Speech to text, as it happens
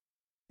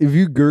if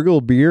you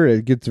gurgle beer,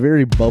 it gets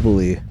very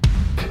bubbly.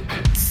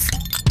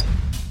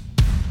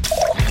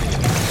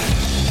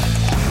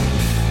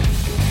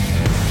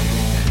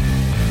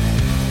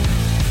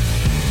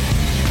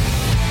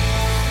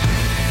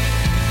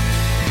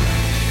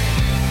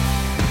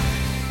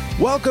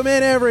 Welcome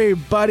in,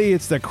 everybody.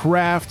 It's the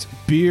Craft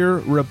Beer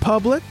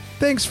Republic.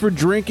 Thanks for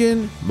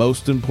drinking.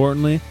 Most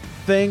importantly,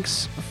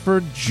 thanks for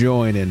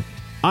joining.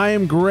 I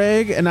am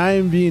Greg, and I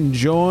am being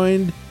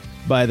joined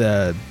by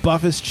the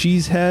buffest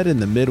cheesehead in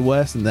the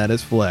Midwest, and that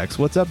is Flex.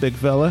 What's up, big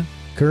fella?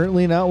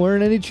 Currently not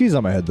wearing any cheese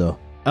on my head, though.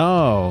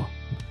 Oh,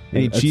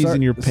 any cheese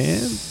in your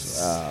pants?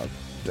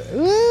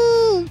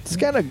 It's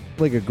kind of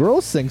like a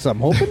gross thing, so I'm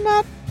hoping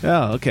not.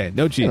 Oh, okay.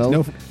 No cheese.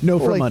 No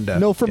Fromunda.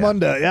 No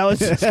Fromunda. Yeah, I was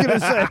just going to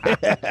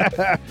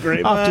say.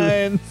 Great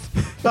minds.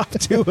 Off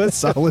to a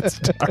solid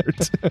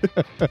start.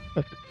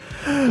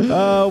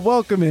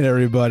 Welcome in,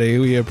 everybody.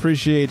 We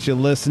appreciate you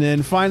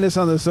listening. Find us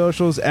on the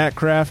socials at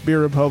Craft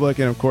Beer Republic,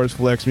 and of course,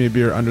 Flex Me a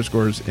Beer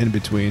 _ in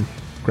between,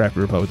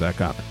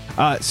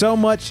 craftbeerrepublic.com. So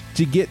much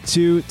to get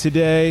to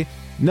today,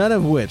 none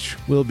of which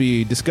we'll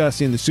be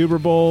discussing the Super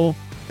Bowl,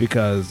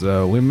 because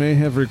we may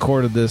have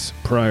recorded this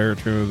prior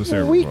to the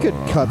Super Bowl. We could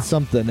cut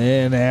something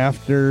in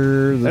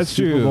after the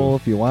Super Bowl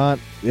if you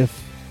want,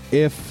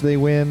 if they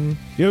win.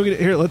 You know,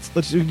 here, let's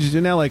just do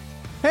now, like,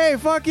 hey,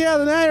 fuck yeah,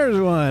 the Niners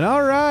won.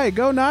 All right,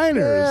 go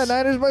Niners. Yeah,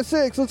 Niners by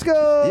 6. Let's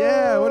go.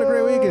 Yeah, what a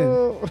great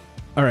weekend.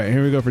 All right,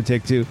 here we go for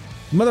take 2.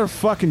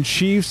 Motherfucking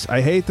Chiefs.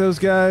 I hate those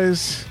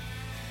guys.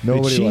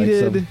 Nobody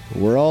likes them.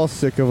 We're all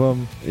sick of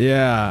them.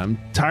 Yeah, I'm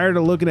tired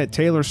of looking at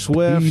Taylor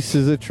Swift.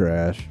 Pieces of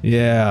trash.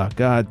 Yeah,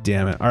 god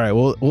damn it. All right,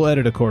 we'll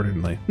edit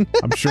accordingly.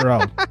 I'm sure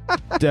I'll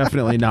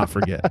definitely not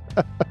forget.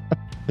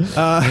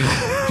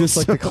 Just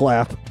like the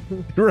clap.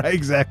 Right,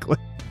 exactly.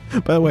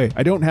 By the way,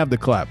 I don't have the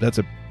clap. That's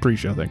a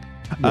pre-show thing.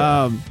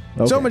 Yeah.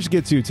 Okay. So much to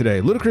get to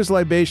today. Ludicrous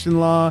libation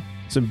law,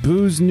 some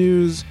booze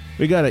news.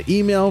 We got an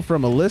email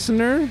from a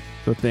listener,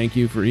 so thank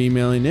you for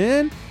emailing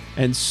in.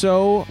 And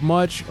so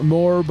much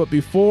more. But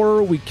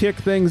before we kick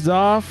things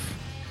off,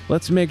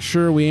 let's make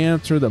sure we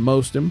answer the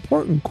most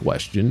important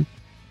question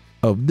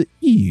of the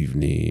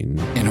evening.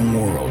 In a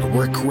world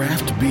where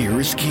craft beer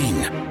is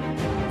king,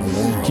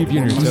 keep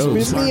you on your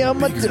toes. Spin me on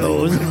my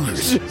toes.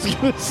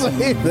 Just gonna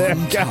say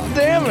that. God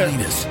damn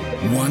it.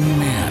 One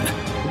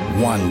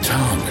man, one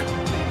tongue,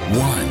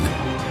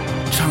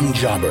 one tongue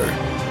jobber.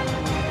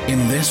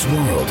 In this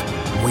world,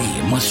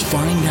 we must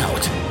find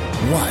out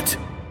what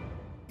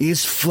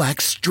is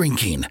Flex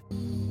drinking.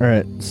 All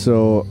right,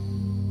 so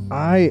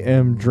I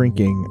am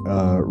drinking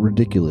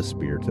ridiculous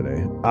beer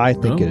today. I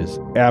think it is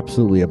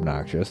absolutely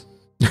obnoxious.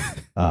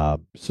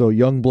 So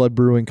Youngblood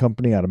Brewing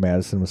Company out of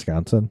Madison,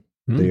 Wisconsin.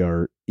 They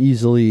are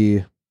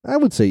easily, I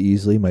would say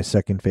easily, my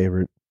second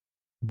favorite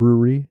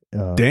brewery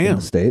in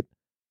the state.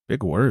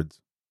 Big words.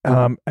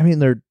 I mean,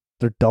 their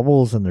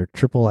doubles and their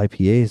triple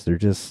IPAs, they're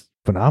just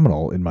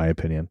phenomenal in my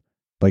opinion.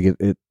 Like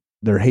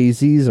their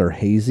hazies are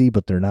hazy,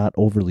 but they're not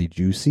overly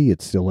juicy.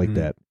 It's still like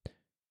that.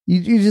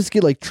 You just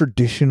get like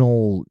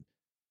traditional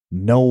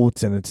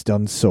notes, and it's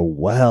done so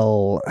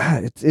well.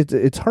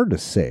 It's hard to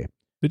say.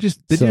 They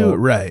do it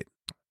right.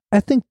 I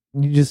think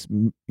you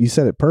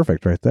said it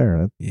perfect right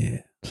there. Yeah,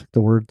 took the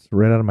words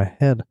right out of my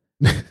head.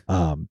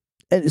 And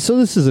so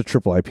this is a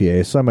triple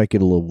IPA, so I might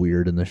get a little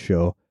weird in the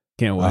show.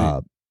 Can't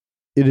wait.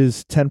 It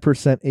is 10%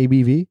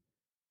 ABV,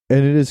 and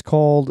it is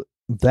called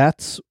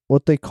That's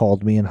What They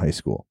Called Me in High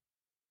School.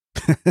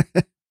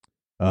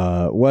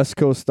 West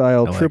Coast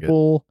style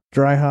triple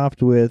dry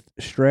hopped with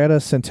Strata,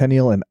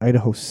 Centennial, and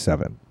Idaho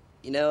 7.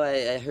 You know,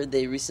 I heard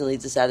they recently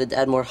decided to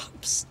add more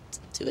hops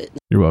to it.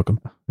 You're welcome.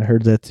 I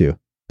heard that too.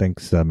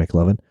 Thanks,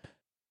 McLovin.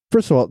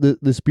 First of all,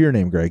 this beer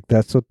name, Greg,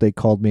 That's What They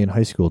Called Me in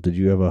High School. Did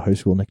you have a high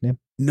school nickname?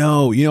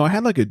 No, I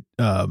had like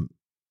a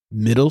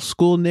middle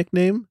school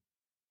nickname.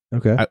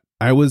 Okay.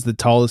 I was the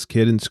tallest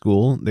kid in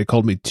school. They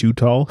called me Too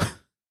Tall.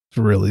 It's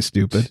really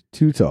stupid.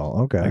 Too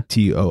Tall. Okay. Like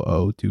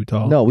TOO, Too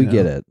Tall. No, we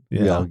get it.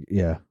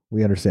 Yeah.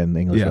 We understand the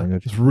English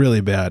language. It's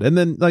really bad. And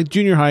then like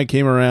junior high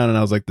came around, and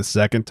I was like the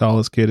second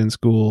tallest kid in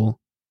school.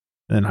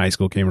 And then high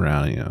school came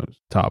around,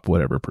 top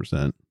whatever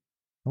percent.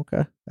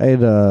 Okay.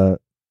 I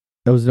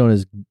was known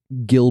as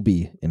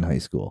Gilby in high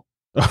school.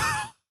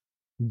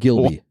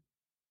 Gilby.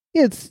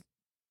 It's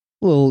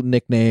a little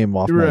nickname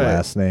off my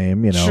last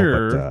name,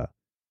 Sure.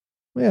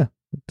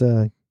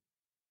 But,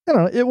 I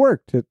don't know. It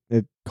worked.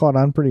 It caught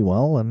on pretty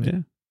well.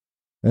 And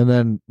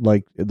then,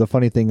 like, the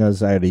funny thing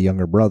is I had a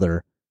younger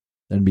brother,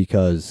 and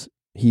because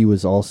he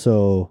was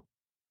also,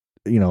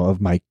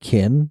 of my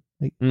kin,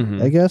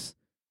 I guess,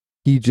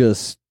 he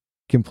just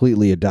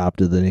completely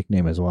adopted the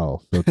nickname as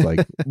well. So it's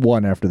like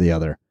one after the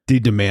other. Did he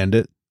demand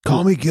it?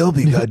 Call me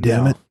Gilby,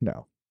 goddammit.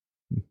 No.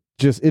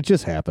 It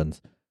just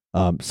happens.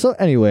 So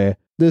anyway,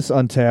 this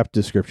Untapped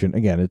description,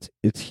 again, it's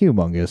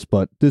humongous,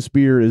 but this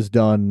beer is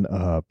done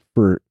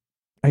for,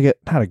 I get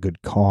not a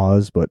good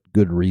cause, but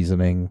good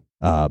reasoning.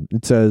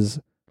 It says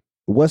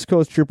West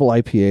Coast Triple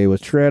IPA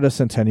with Strata,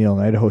 Centennial,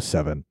 and Idaho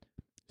 7.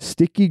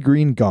 Sticky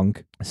green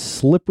gunk,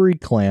 slippery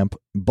clamp,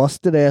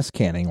 busted ass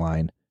canning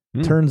line,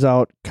 Turns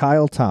out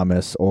Kyle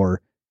Thomas,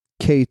 or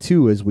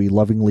K2 as we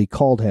lovingly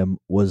called him,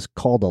 was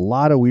called a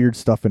lot of weird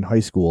stuff in high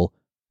school,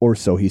 or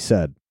so he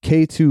said.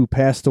 K2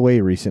 passed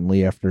away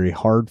recently after a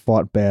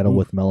hard-fought battle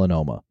with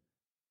melanoma.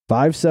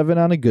 5'7"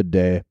 on a good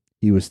day,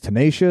 he was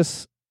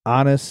tenacious,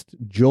 honest,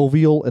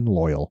 jovial, and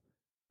loyal.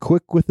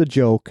 Quick with a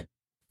joke,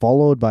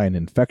 followed by an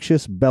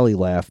infectious belly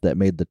laugh that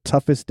made the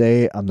toughest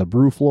day on the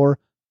brew floor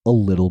a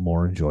little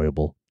more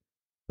enjoyable.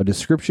 A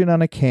description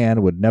on a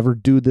can would never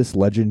do this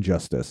legend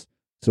justice,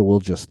 so we'll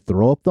just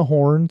throw up the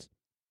horns,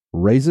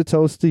 raise a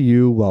toast to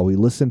you while we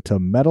listen to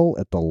metal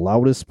at the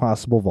loudest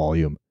possible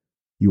volume.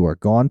 You are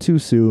gone too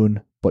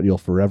soon, but you'll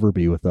forever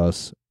be with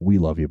us. We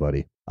love you,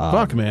 buddy.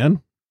 Fuck,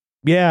 man.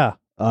 Yeah.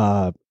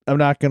 I'm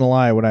not going to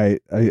lie. When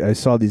I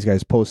saw these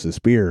guys post this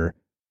beer,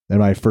 and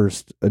my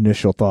first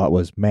initial thought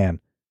was,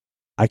 man,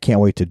 I can't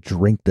wait to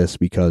drink this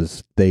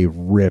because they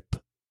rip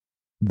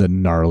the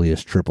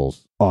gnarliest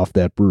triples off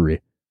that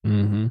brewery.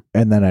 Mm-hmm.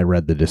 And then I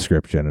read the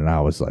description and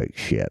I was like,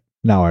 shit,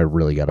 now I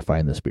really got to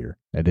find this beer.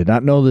 I did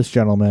not know this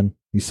gentleman.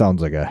 He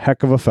sounds like a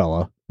heck of a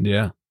fella.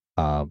 Yeah.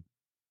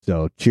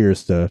 So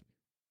cheers to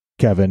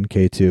Kevin,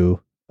 K2.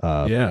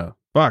 Yeah.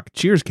 Fuck.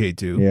 Cheers,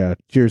 K2. Yeah.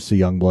 Cheers to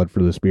Youngblood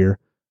for this beer.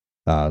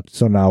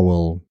 So now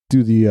we'll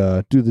do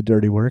the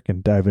dirty work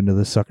and dive into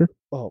this sucker.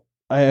 Oh,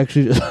 I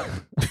actually just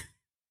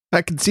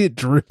I can see it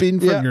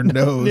dripping from your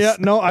nose. Yeah,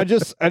 no, I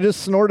just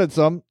snorted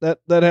some. That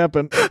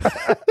happened.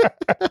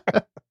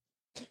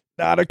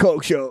 Not a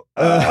Coke show.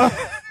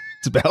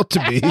 It's about to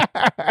be.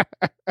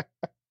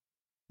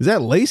 Is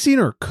that lacing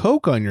or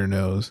Coke on your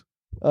nose?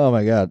 Oh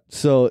my God.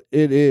 So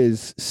it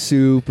is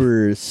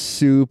super,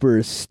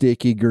 super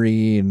sticky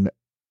green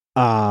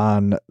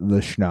on the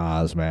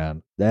schnoz,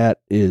 man.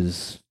 That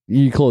is,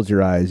 you close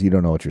your eyes, you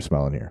don't know what you're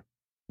smelling here.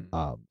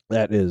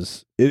 That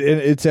is,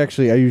 it's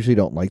actually, I usually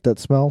don't like that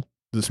smell.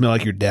 Does it smell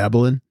like you're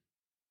dabbling?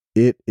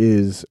 It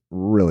is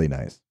really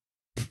nice.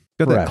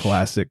 Got Fresh. that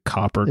classic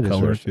copper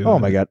color too. Oh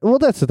my God. Well,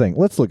 that's the thing.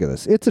 Let's look at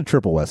this. It's a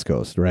triple West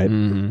Coast, right?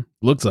 Mm-hmm.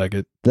 Looks like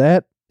it.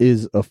 That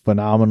is a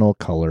phenomenal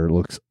color.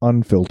 Looks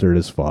unfiltered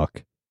as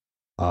fuck.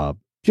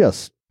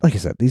 Just like I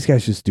said, these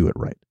guys just do it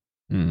right.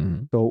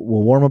 Mm-hmm. So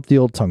we'll warm up the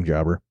old tongue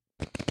jobber.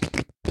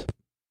 A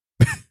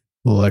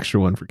little extra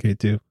one for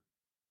K2.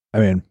 I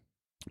mean,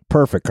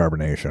 perfect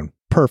carbonation,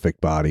 perfect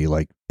body.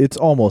 Like it's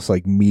almost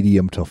like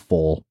medium to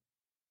full.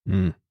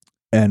 Mm.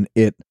 And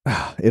it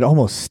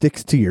almost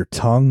sticks to your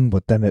tongue,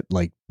 but then it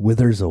like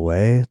withers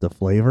away the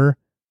flavor.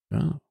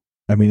 Oh.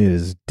 I mean, it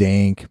is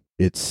dank.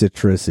 It's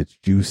citrus. It's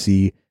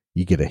juicy.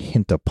 You get a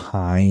hint of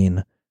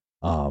pine.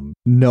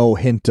 No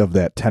hint of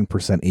that 10%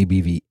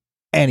 ABV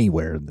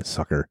anywhere in this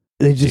sucker.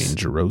 They just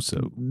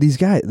Dangeroso. These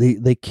guys,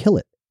 they kill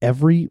it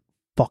every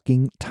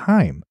fucking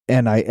time.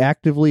 And I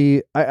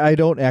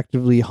don't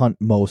actively hunt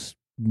most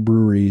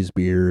breweries,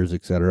 beers,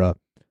 etc.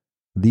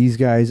 These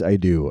guys, I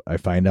do. I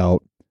find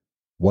out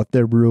what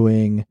they're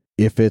brewing,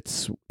 if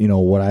it's,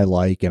 what I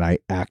like, and I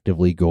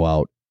actively go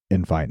out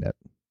and find it.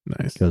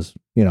 Nice. Because,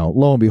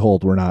 lo and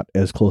behold, we're not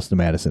as close to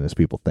Madison as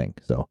people think.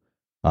 So,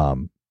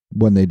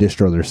 when they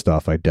distro their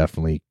stuff, I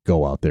definitely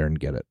go out there and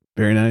get it.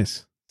 Very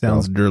nice.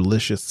 Sounds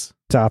delicious.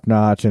 Top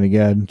notch. And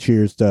again,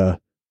 cheers to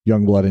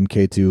Youngblood and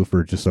K2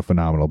 for just a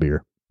phenomenal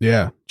beer.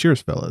 Yeah.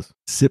 Cheers, fellas.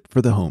 Sip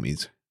for the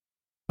homies.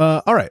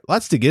 All right.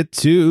 Lots to get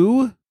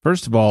to.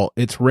 First of all,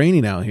 it's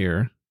raining out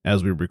here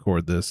as we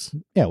record this.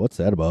 Yeah. What's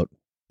that about?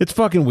 It's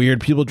fucking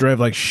weird. People drive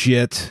like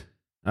shit.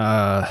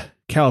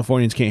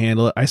 Californians can't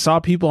handle it. I saw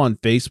people on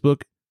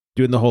Facebook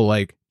doing the whole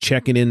like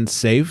checking in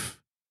safe.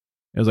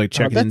 It was like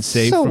checking in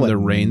safe from the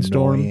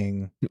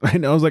rainstorm. I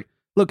know. I was like,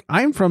 look,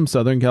 I'm from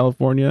Southern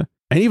California,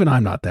 and even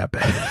I'm not that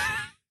bad.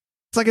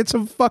 It's like it's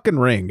some fucking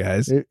rain,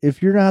 guys.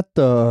 If you're not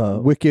the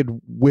wicked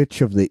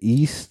witch of the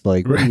East,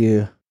 like, what are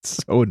you?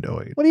 So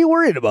annoying. What are you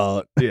worried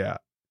about? Yeah.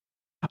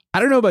 I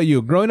don't know about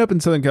you. Growing up in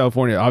Southern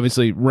California,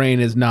 obviously rain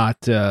is not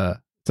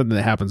something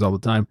that happens all the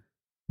time.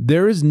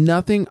 There is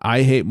nothing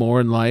I hate more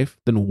in life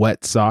than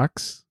wet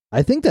socks.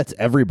 I think that's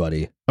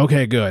everybody.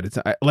 Okay, good. It's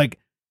like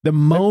the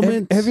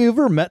moment. Have you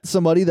ever met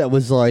somebody that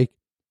was like,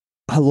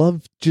 I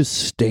love just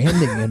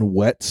standing in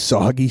wet,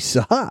 soggy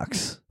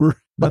socks?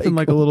 Nothing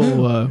like a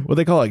little, what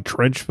they call like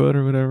trench foot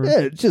or whatever. Yeah,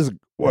 it's just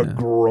a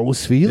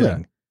gross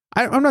feeling.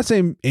 Yeah. I'm not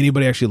saying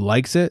anybody actually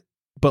likes it,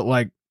 but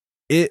like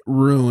it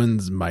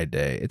ruins my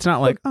day. It's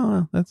not like,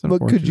 that's unfortunate.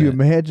 But could you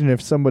imagine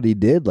if somebody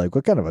did? Like,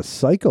 what kind of a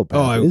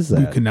psychopath is that?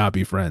 We could not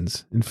be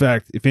friends. In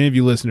fact, if any of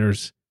you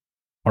listeners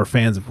are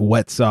fans of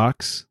wet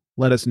socks,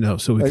 let us know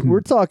so we can.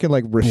 We're talking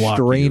like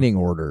restraining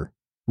order.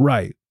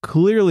 Right.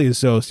 Clearly a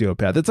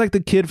sociopath. It's like the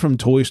kid from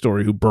Toy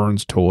Story who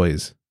burns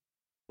toys.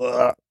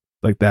 Ugh.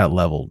 Like that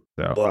level.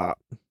 So.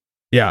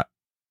 Yeah.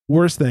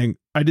 Worst thing,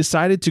 I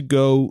decided to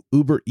go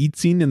Uber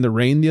Eatsing in the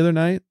rain the other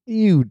night.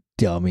 You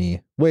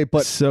dummy. Wait,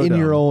 but so in dumb.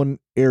 your own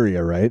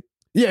area, right?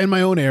 Yeah, in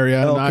my own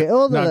area. Okay.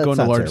 Not going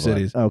to large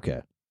cities.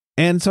 Okay.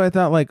 And so I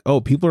thought like,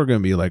 people are going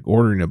to be like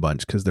ordering a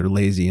bunch because they're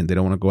lazy and they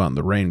don't want to go out in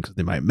the rain because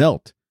they might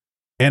melt.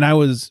 And I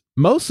was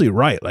mostly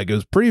right. Like it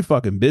was pretty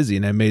fucking busy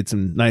and I made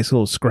some nice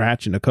little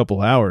scratch in a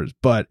couple hours.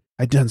 But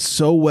I'd done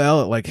so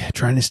well at like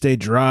trying to stay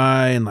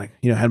dry and like,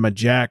 had my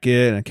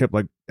jacket and I kept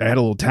like, I had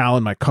a little towel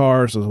in my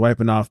car. So I was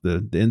wiping off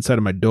the inside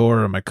of my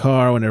door of my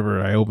car. Whenever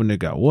I opened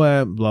it, got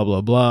wet, blah, blah,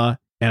 blah.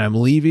 And I'm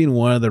leaving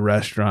one of the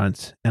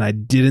restaurants and I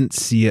didn't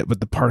see it, but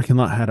the parking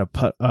lot had a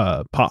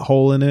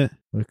pothole in it.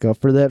 Look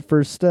out for that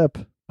first step.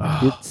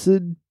 It's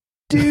a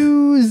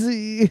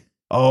doozy.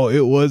 Oh,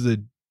 it was a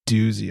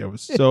doozy. I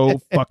was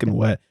so fucking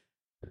wet.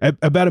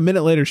 About a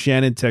minute later,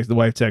 the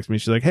wife texted me.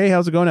 She's like, hey,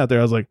 how's it going out there?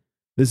 I was like,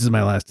 this is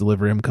my last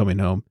delivery. I'm coming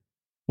home.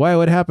 Why?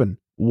 What happened?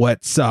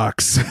 Wet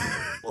socks.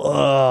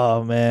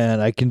 Oh,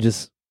 man. I can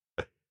just...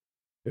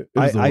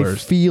 I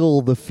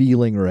feel the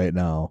feeling right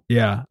now.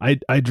 Yeah.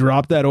 I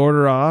dropped that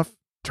order off,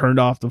 turned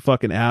off the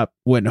fucking app,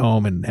 went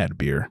home and had a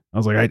beer. I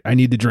was like, I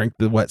need to drink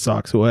the wet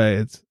socks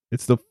away.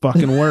 It's the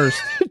fucking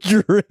worst.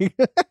 Drink.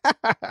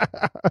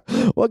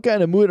 What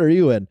kind of mood are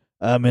you in?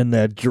 I'm in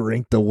that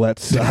drink the wet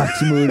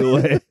socks mood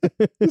away.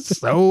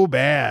 So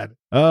bad.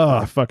 Oh,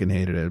 I fucking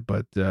hated it.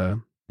 But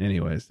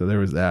anyway, so there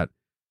was that.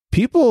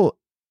 People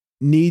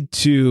need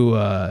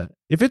to,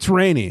 if it's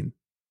raining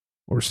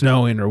or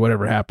snowing or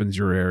whatever happens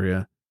your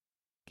area,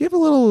 give a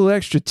little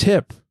extra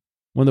tip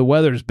when the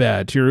weather's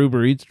bad to your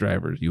Uber Eats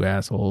drivers, you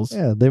assholes.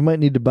 Yeah, they might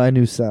need to buy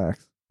new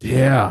socks.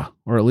 Yeah,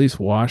 or at least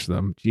wash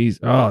them. Jeez.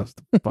 Oh, it's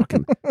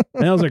fucking...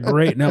 And I was like,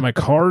 great, now my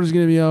car's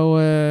going to be all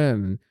wet.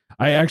 And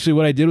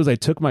what I did was I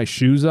took my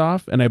shoes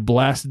off and I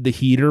blasted the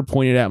heater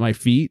pointed at my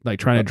feet, like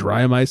trying to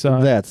dry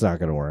myself. That's not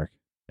going to work.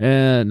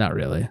 Not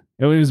really.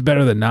 It was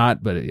better than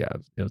not, but it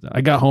was not.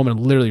 I got home and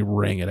literally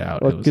wring it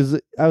out.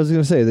 Because I was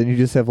going to say, then you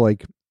just have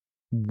like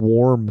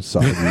warm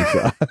soggy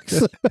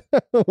socks.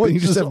 You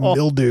just have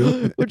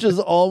mildew. Which is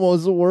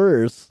almost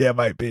worse. Yeah, it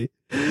might be.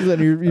 Then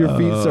your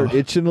feet start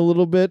itching a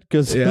little bit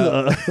because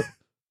oh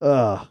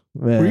man,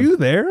 were you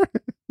there?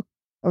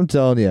 I'm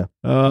telling you,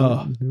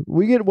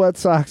 we get wet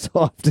socks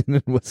often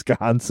in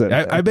Wisconsin.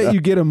 I bet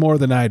you get them more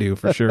than I do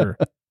for sure.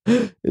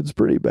 It's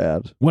pretty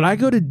bad. When I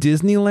go to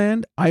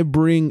Disneyland, I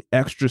bring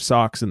extra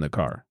socks in the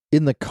car.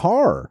 In the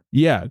car?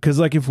 Yeah, because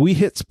like if we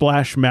hit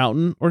Splash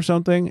Mountain or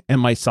something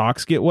and my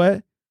socks get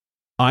wet,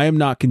 I am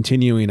not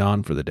continuing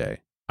on for the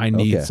day. I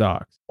need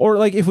socks. Or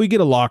like if we get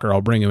a locker,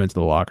 I'll bring them into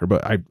the locker,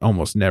 but I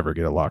almost never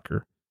get a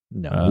locker.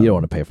 No, you don't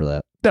want to pay for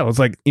that. That was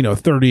like,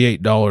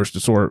 $38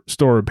 to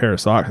store a pair of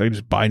socks. I can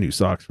just buy new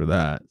socks for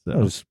that.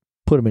 So. Just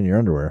put them in your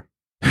underwear.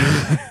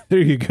 There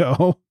you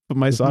go. Put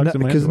my socks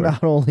in my underwear. Because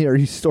not only are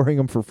you storing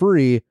them for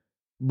free,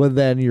 but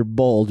then your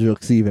bulge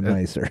looks even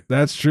nicer.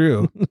 That's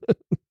true.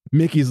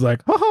 Mickey's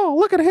like, oh,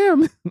 look at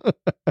him.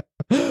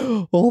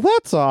 Well,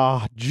 that's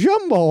a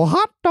jumbo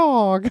hot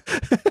dog.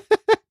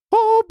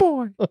 Oh,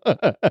 boy.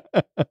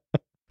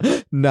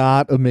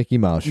 Not a Mickey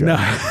Mouse show. No.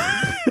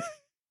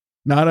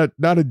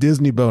 Not a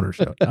Disney boner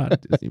show. Not a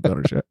Disney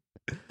boner show.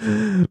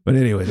 But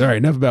anyways, all right,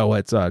 enough about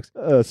wet socks.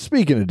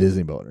 Speaking of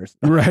Disney boners.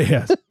 Right,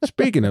 yes.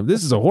 Speaking of,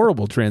 this is a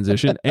horrible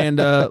transition. And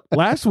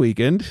last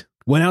weekend,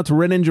 went out to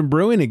Red Engine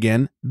Brewing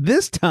again.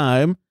 This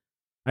time,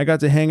 I got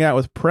to hang out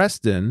with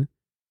Preston,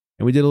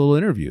 and we did a little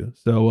interview.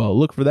 So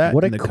look for that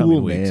in the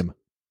coming weeks. What a cool name.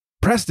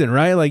 Preston,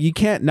 right? Like, you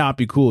can't not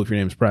be cool if your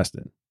name's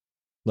Preston.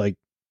 Like,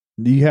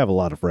 you have a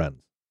lot of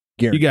friends.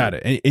 Guaranteed. You got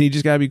it. And you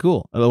just got to be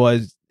cool.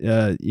 Otherwise,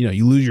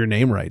 you lose your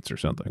name rights or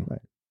something. Right.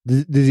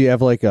 Does he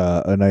have like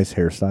a nice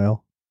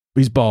hairstyle?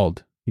 He's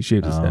bald. He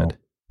shaved his head.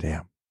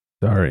 Damn.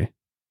 Sorry. I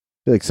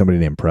feel like somebody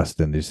named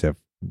Preston just have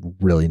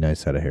really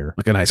nice head of hair.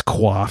 Like a nice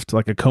coiffed,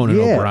 like a Conan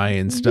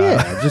O'Brien style.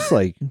 Yeah, just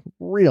like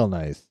real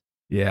nice.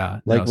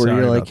 Yeah. Like where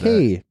you're like,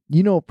 hey,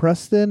 you know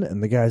Preston?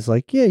 And the guy's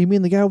like, yeah, you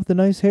mean the guy with the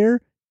nice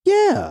hair?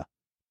 Yeah.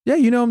 Yeah,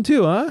 you know him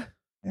too, huh?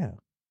 Yeah.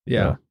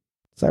 Yeah.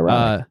 It's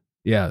ironic.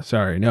 Yeah,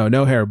 sorry.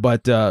 No hair,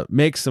 but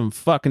makes some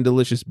fucking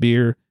delicious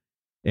beer.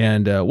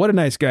 And what a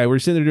nice guy. We're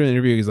sitting there doing an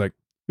interview. He's like,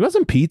 you want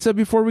some pizza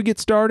before we get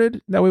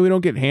started? That way we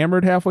don't get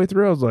hammered halfway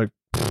through. I was like,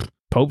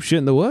 Pope shit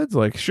in the woods?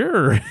 Like,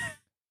 sure.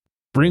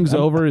 Brings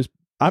over his...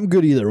 I'm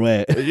good either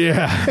way.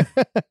 Yeah.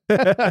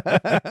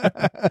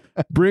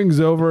 Brings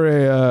over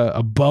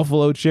a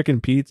buffalo chicken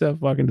pizza.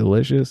 Fucking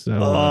delicious.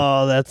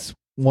 So, that's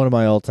one of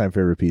my all-time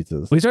favorite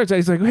pizzas.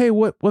 He's like, hey,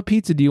 what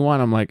pizza do you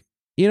want? I'm like,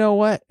 you know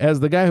what? As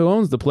the guy who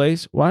owns the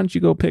place, why don't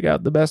you go pick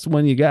out the best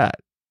one you got?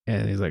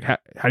 And he's like, how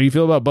do you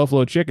feel about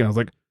buffalo chicken? I was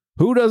like,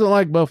 who doesn't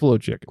like buffalo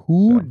chicken?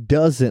 Who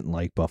doesn't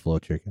like buffalo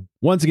chicken?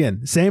 Once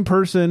again, same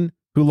person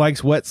who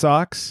likes wet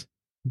socks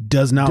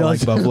does not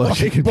like buffalo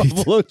chicken pizza.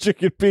 Buffalo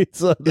chicken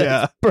pizza.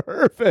 That's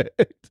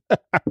perfect.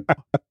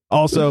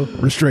 Also,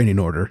 restraining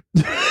order.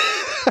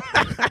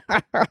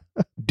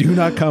 Do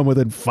not come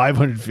within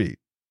 500 feet.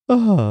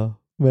 Oh,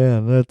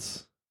 man,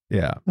 that's...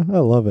 Yeah. I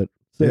love it.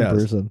 Same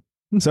person.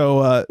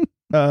 So,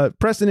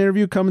 Preston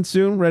interview coming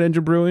soon, Red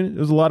Engine Brewing. It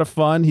was a lot of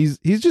fun. He's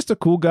just a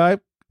cool guy,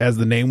 as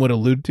the name would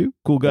allude to.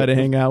 Cool guy to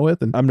hang out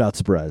with. And I'm not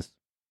surprised.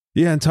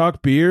 Yeah, and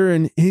talk beer.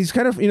 And he's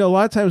kind of, a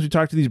lot of times we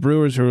talk to these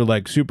brewers who are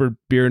like super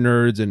beer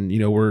nerds and,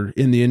 were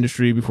in the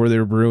industry before they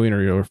were brewing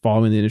or,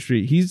 following the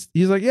industry. He's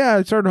like, yeah,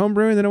 I started home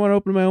brewing, then I want to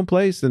open my own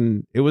place.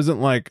 And it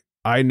wasn't like,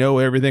 I know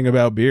everything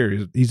about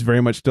beer. He's very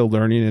much still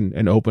learning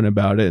and open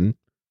about it. And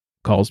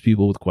calls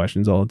people with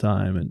questions all the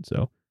time. And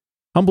so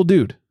humble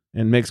dude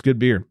and makes good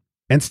beer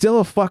and still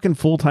a fucking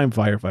full-time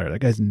firefighter. That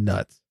guy's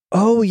nuts.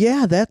 Oh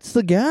yeah, that's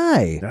the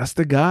guy. That's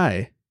the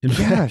guy.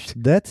 Gosh,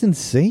 that's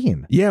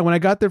insane. Yeah, when I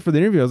got there for the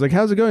interview, I was like,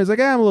 how's it going? He's like,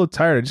 I'm a little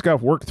tired. I just got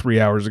off work 3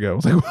 hours ago. I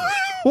was like,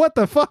 what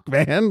the fuck,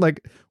 man?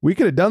 Like, we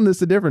could have done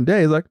this a different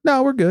day. He's like,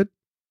 no, we're good.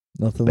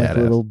 Nothing like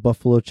a little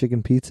buffalo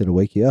chicken pizza to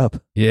wake you up.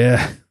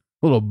 Yeah.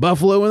 A little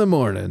buffalo in the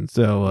morning.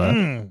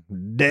 So,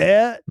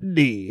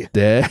 Daddy.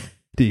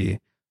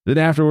 Then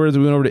afterwards,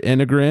 we went over to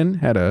Enegrin,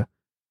 had a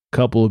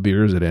couple of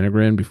beers at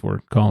Enegrin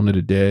before calling it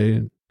a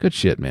day. Good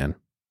shit, man.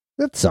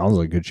 That sounds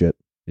like good shit.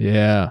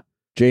 Yeah.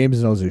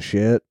 James knows his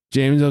shit.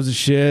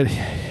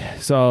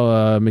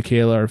 Saw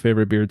Michaela, our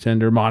favorite beer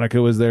tender.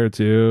 Monica was there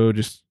too.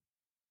 Just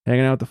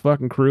hanging out with the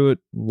fucking crew at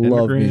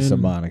Love Enegrin. me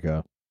some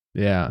Monica.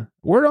 Yeah.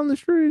 Word on the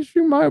streets,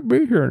 she might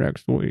be here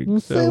next week.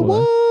 Say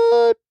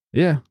what?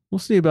 Yeah, we'll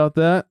see about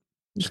that.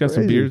 Just got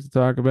some beers to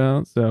talk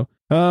about. So,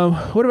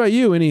 what about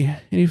you?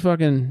 Any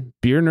fucking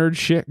beer nerd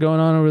shit going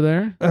on over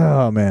there?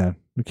 Oh man.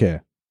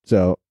 Okay.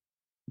 So,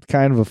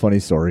 kind of a funny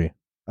story.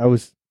 I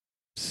was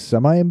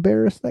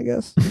semi-embarrassed, I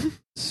guess.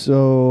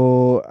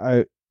 So,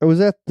 I was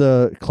at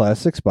the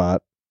classic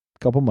spot a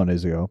couple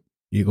Mondays ago.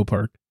 Eagle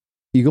Park.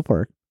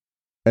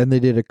 And they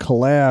did a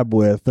collab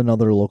with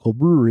another local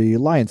brewery,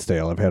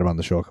 Lionsdale. I've had them on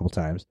the show a couple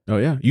times. Oh,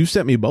 yeah. You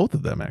sent me both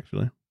of them,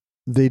 actually.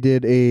 They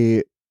did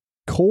a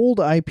cold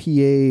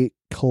IPA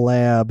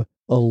collab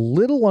a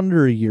little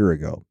under a year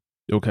ago.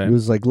 Okay. It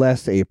was like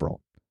last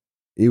April.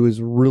 It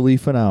was really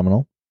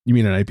phenomenal. You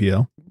mean an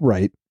IPL?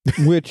 Right.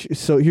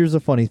 So here's a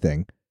funny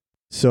thing.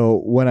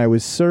 So when I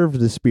was served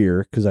this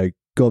beer, because I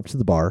go up to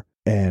the bar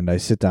and I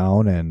sit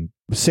down and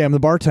Sam, the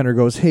bartender,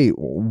 goes, hey,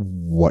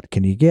 what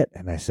can you get?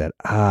 And I said,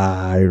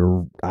 I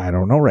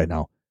don't know right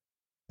now.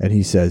 And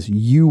he says,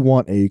 you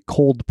want a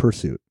cold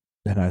pursuit.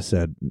 And I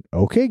said,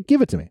 okay,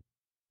 give it to me.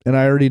 And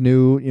I already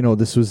knew,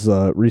 this was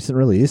a recent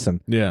release.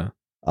 And yeah.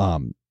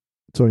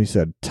 So he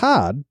said,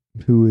 Todd,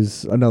 who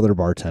is another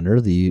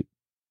bartender, the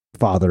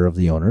father of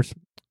the owners,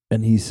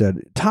 and he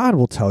said, Todd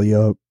will tell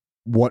you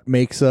what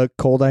makes a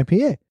cold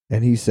IPA.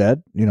 And he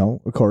said,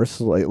 of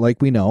course,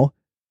 like we know,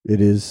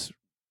 it is,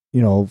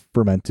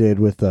 fermented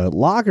with a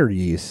lager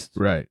yeast.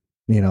 Right.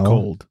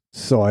 Cold.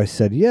 So I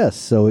said, yes.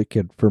 So it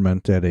could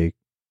ferment at a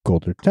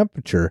colder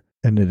temperature.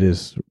 And it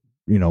is,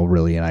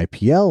 really an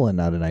IPL and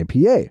not an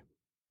IPA.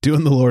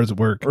 Doing the Lord's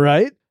work.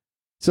 Right.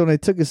 So when I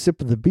took a sip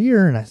of the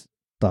beer and I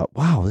thought,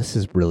 wow, this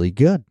is really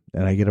good.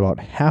 And I get about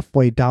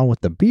halfway down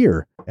with the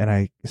beer. And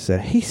I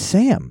said, hey,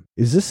 Sam,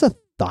 is this a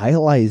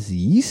thiolized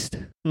yeast?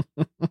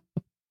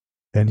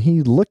 And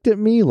he looked at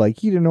me like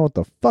he didn't know what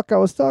the fuck I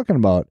was talking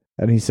about.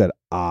 And he said,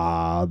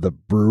 the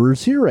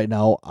brewer's here right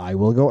now. I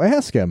will go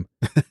ask him.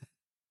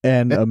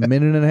 And a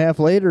minute and a half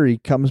later, he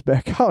comes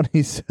back out and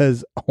he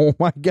says, oh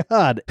my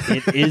God,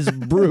 it is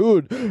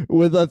brewed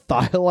with a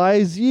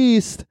thiolized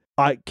yeast.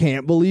 I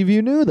can't believe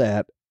you knew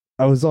that.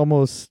 I was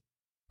almost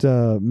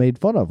made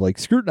fun of, like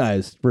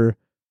scrutinized for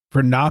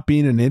not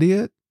being an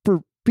idiot,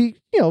 for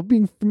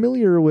being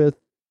familiar with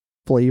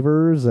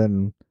flavors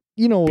and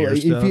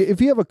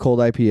if you have a cold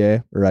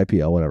IPA or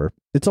IPL, whatever,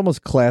 it's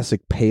almost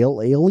classic pale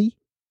ale-y.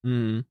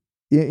 Mm.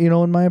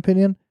 In my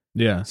opinion.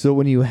 Yeah. So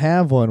when you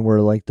have one where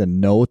like the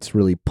notes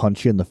really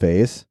punch you in the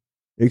face,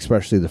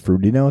 especially the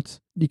fruity notes,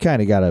 you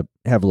kind of got to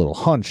have a little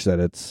hunch that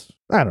it's,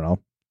 I don't know,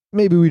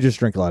 maybe we just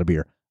drink a lot of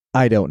beer.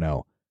 I don't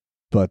know.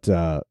 But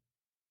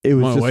it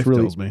was my wife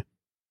tells me.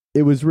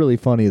 It was really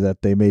funny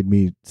that they made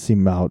me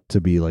seem out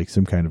to be like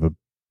some kind of a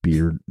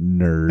beer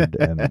nerd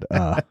and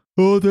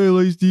oh, they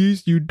like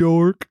yeast, you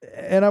dork.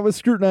 And I was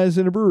scrutinized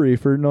in a brewery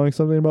for knowing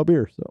something about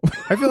beer. So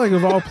I feel like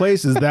of all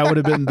places, that would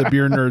have been the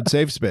beer nerd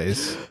safe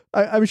space.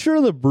 I'm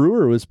sure the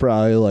brewer was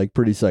probably like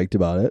pretty psyched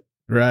about it.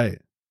 Right.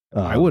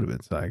 I would have been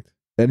psyched.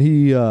 And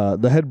he,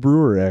 the head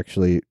brewer,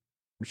 actually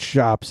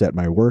shops at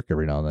my work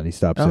every now and then. He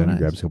stops in and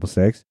grabs a couple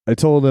snacks. I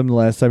told him the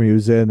last time he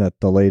was in that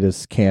the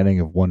latest canning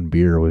of one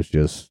beer was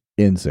just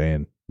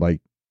insane,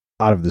 like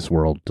out of this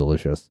world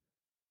delicious.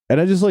 And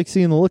I just like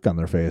seeing the look on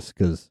their face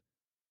because,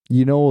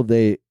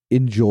 they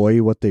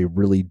enjoy what they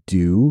really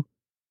do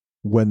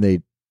when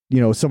they,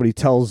 somebody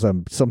tells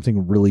them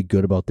something really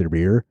good about their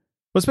beer.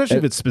 Well, especially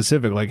if it's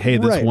specific, like, hey,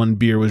 this one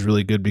beer was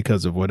really good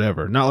because of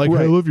whatever. Not like,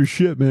 I love your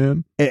shit,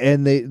 man.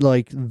 And they,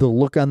 like, the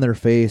look on their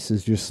face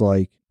is just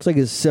like, it's like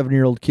a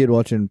 7-year-old kid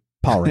watching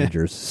Power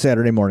Rangers,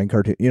 Saturday morning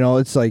cartoon.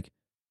 It's like,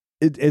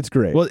 it's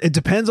great. Well, it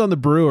depends on the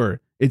brewer.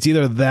 It's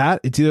either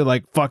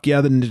like, fuck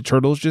yeah, the Ninja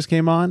Turtles just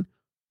came on,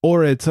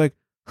 or it's like,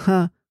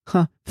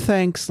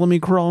 thanks, let me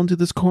crawl into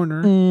this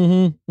corner.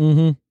 Mm-hmm,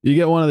 mm-hmm. You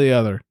get one or the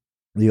other.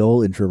 The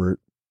old introvert.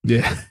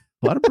 Yeah.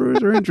 A lot of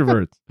brewers are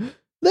introverts.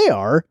 They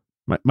are.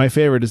 My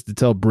favorite is to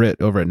tell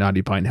Britt over at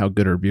Naughty Pine how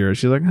good her beer is.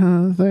 She's like,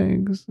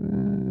 thanks.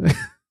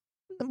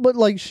 But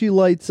like she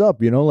lights up,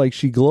 like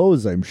she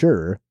glows, I'm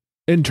sure.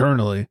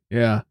 Internally,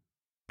 yeah.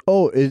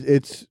 Oh,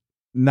 it's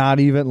not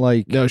even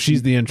like... No,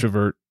 she's the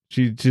introvert.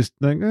 She's just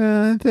like,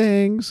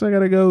 thanks, I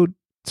gotta go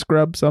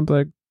scrub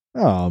something.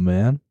 Oh,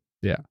 man.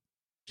 Yeah.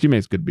 She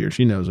makes good beer.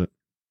 She knows it.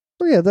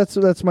 So yeah,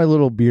 that's my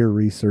little beer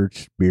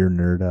research, beer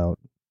nerd out.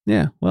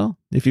 Yeah, well,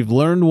 if you've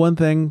learned one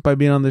thing by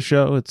being on the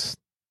show, it's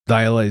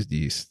thiolized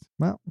yeast.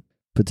 Well,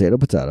 potato.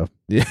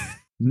 Yeah.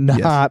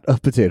 Not a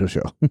potato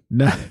show.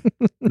 Not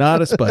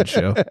a spud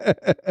show.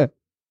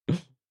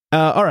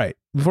 All right.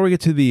 Before we get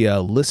to the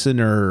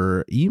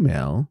listener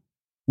email,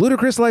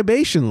 ludicrous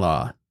libation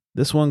law.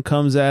 This one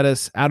comes at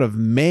us out of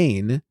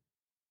Maine.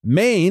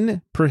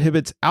 Maine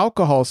prohibits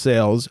alcohol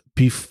sales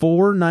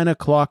before 9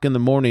 o'clock in the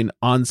morning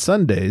on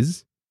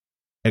Sundays,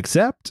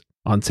 except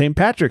on St.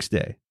 Patrick's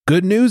Day.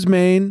 Good news,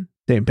 Maine.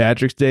 St.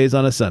 Patrick's Day is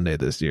on a Sunday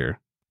this year.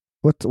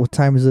 What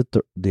time is it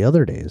the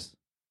other days?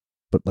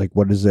 But like,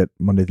 what is it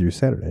Monday through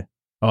Saturday?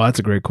 Oh, that's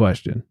a great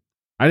question.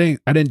 I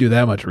didn't do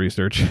that much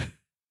research.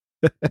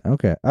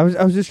 Okay, I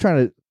was just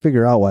trying to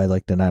figure out why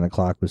like the 9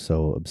 o'clock was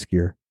so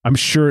obscure. I'm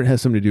sure it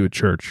has something to do with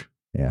church.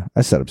 Yeah,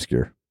 I said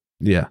obscure.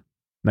 Yeah,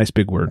 nice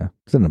big word. Yeah,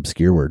 it's an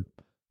obscure word.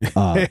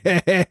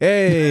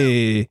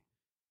 Hey,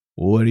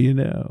 what do you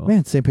know?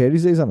 Man, St.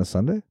 Patty's Day is on a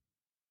Sunday.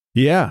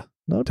 Yeah,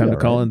 no, time to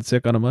call in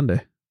sick on a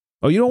Monday.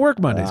 Oh, you don't work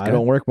Mondays? I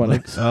don't work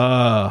Mondays.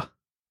 I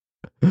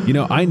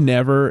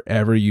never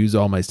ever use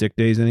all my sick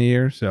days in a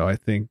year, so I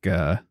think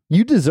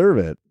you deserve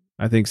it.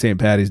 I think St.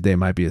 Patty's Day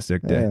might be a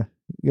sick day. Yeah.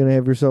 You gonna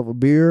have yourself a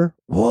beer?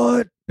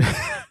 What?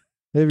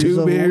 Have 2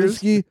 yourself beers? a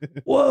whiskey?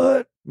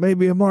 What?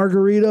 Maybe a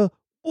margarita?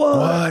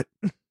 What?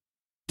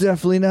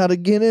 Definitely not a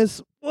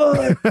Guinness.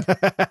 What?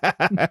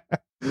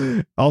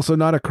 Also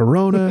not a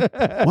Corona.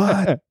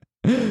 What?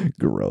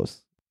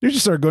 Gross. You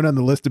just start going down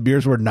the list of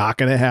beers we're not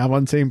going to have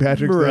on St.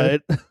 Patrick's Day.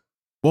 Right.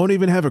 Won't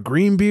even have a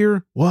green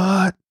beer.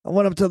 What? I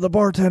went up to the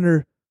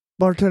bartender.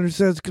 Bartender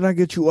says, "Can I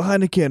get you a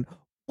Heineken?"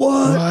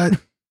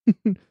 What?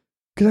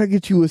 Can I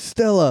get you a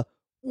Stella?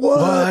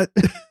 What?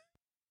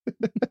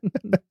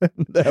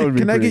 That would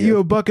be. Can I get you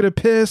a bucket of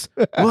piss?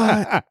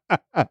 What?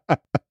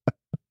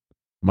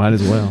 Might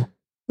as well.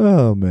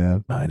 Oh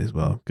man. Might as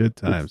well. Good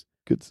times.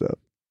 Good stuff.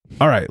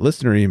 All right,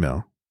 listener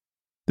email.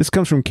 This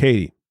comes from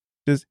Katie.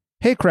 She says,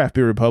 "Hey, Craft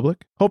Beer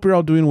Republic. Hope you're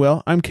all doing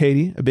well. I'm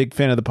Katie, a big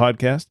fan of the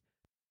podcast.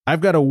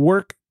 I've got a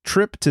work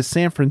trip to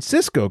San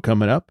Francisco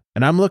coming up,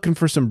 and I'm looking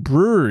for some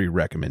brewery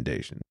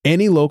recommendations.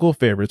 Any local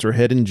favorites or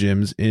hidden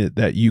gems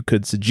that you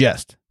could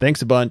suggest?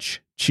 Thanks a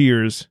bunch.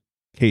 Cheers,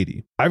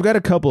 Katie." I've got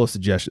a couple of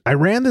suggestions. I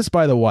ran this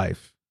by the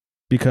wife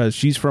because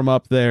she's from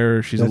up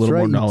there. She's a little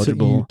more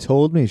knowledgeable. You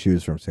told me she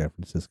was from San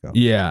Francisco.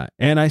 Yeah.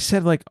 And I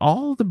said, like,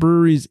 all the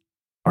breweries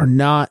are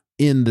not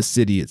in the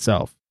city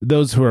itself.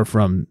 Those who are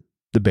from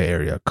the Bay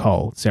Area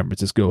call San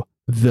Francisco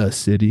the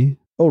city.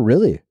 Oh,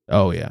 really?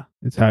 Oh, yeah.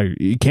 It's how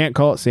you can't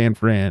call it San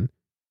Fran.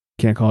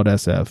 Can't call it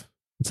SF.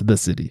 It's the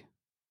city.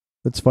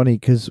 That's funny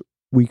because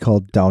we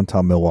call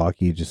downtown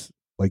Milwaukee just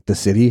like the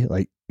city.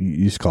 Like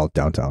you just call it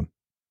downtown.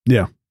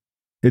 Yeah.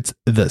 It's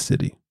the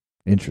city.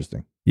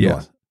 Interesting.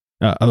 Yeah.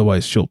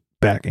 Otherwise, she'll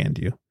backhand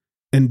you.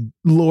 And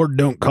Lord,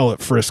 don't call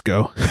it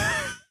Frisco.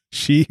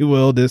 She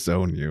will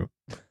disown you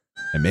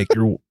and make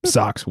your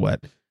socks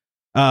wet.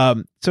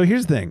 So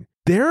here's the thing.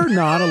 There are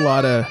not a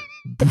lot of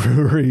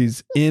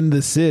breweries in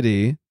the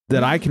city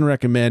that I can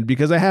recommend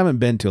because I haven't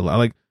been to a lot.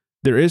 Like,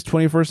 there is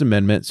 21st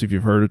Amendment. So if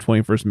you've heard of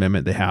 21st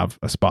Amendment, they have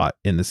a spot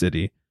in the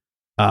city.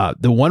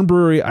 The one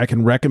brewery I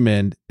can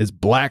recommend is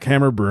Black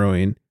Hammer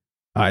Brewing.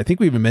 I think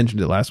we even mentioned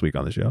it last week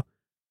on the show.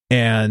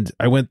 And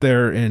I went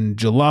there in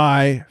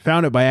July,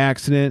 found it by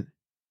accident.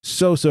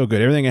 So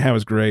good. Everything I had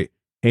was great.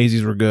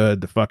 Hazies were good.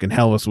 The fucking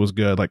Hellas was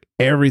good. Like,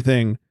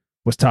 everything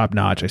was top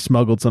notch. I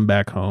smuggled some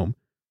back home.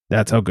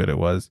 That's how good it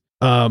was.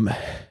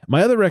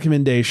 My other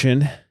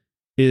recommendation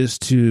is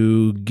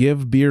to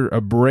give beer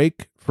a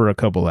break for a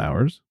couple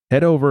hours.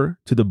 Head over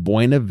to the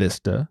Buena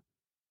Vista.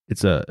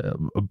 It's a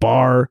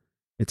bar.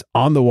 It's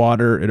on the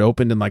water. It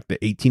opened in like the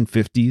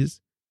 1850s.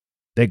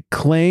 They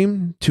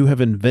claim to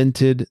have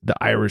invented the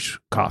Irish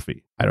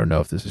coffee. I don't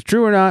know if this is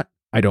true or not.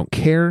 I don't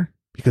care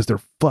because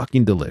they're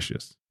fucking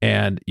delicious.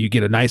 And you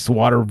get a nice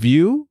water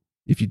view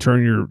if you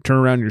turn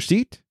around your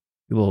seat.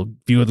 A little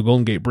view of the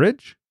Golden Gate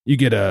Bridge. You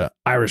get a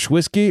Irish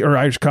whiskey or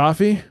Irish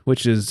coffee,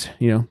 which is,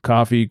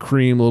 coffee,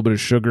 cream, a little bit of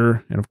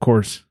sugar, and of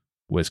course,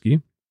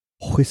 whiskey.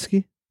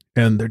 Whiskey?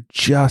 And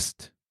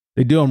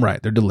they do them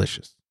right. They're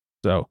delicious.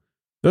 So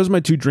those are my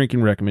 2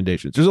 drinking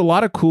recommendations. There's a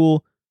lot of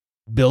cool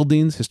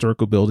buildings,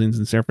 historical buildings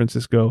in San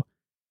Francisco.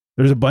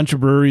 There's a bunch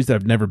of breweries that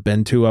I've never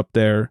been to up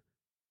there.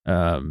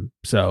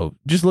 So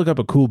just look up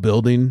a cool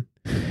building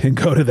and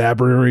go to that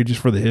brewery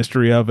just for the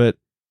history of it.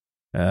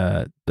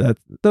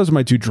 Those are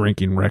my 2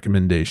 drinking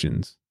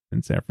recommendations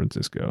in San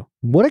Francisco.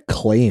 What a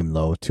claim,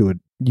 though,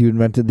 you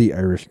invented the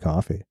Irish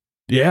coffee.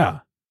 Yeah.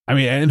 I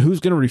mean, and who's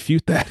going to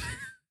refute that?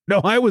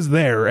 No, I was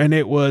there and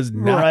it was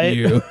not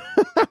you.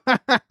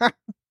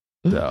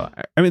 So,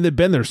 I mean, they've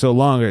been there so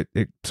long,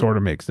 it sort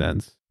of makes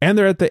sense. And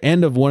they're at the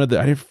end of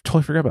I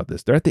totally forgot about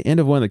this. They're at the end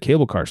of one of the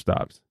cable car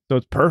stops. So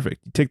it's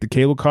perfect. You take the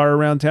cable car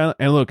around town.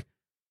 And look,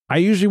 I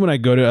usually, when I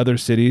go to other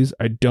cities,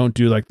 I don't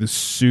do like the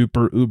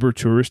super uber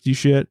touristy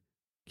shit.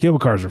 Cable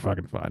cars are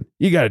fucking fun.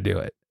 You got to do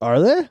it.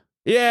 Are they?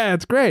 Yeah,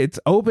 it's great. It's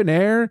open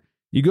air.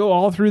 You go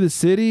all through the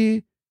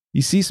city.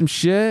 You see some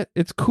shit.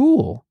 It's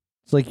cool.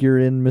 It's like you're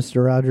in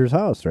Mr. Rogers'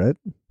 house, right?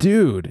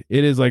 Dude,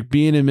 it is like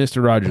being in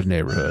Mr. Rogers'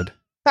 neighborhood.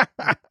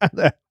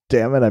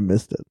 Damn it, I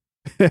missed it.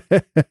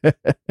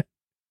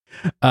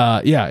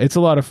 Yeah, it's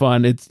a lot of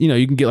fun. It's,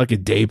 you can get like a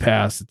day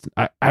pass.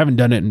 I haven't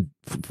done it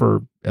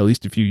for at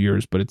least a few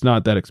years, but it's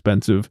not that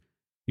expensive.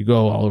 You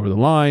go all over the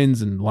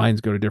lines, and lines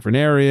go to different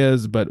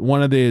areas, but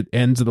one of the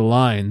ends of the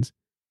lines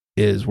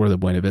is where the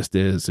Buena Vista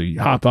is. So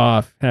you hop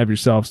off, have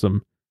yourself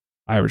some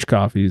Irish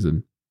coffees,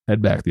 and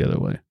head back the other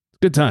way.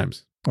 Good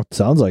times. It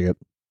sounds like it.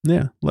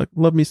 Yeah,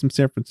 love me some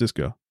San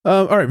Francisco.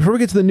 All right, before we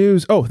get to the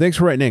news, thanks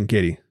for writing in,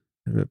 Katie.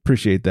 I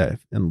appreciate that.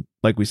 And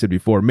like we said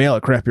before, mail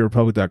at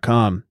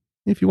craftbeerrepublic.com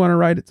if you want to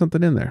write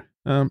something in there.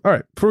 All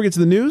right, before we get to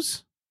the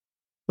news,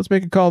 let's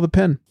make a call to the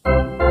pen.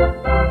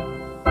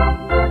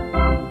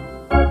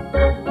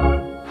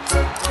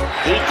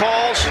 He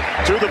calls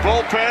to the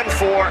bullpen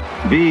for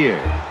beer.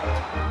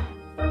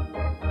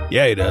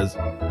 Yeah, he does.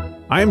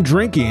 I'm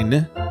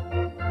drinking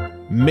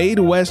Made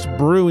West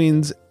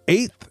Brewing's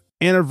 8th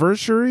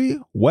anniversary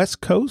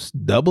West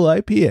Coast Double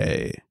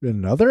IPA.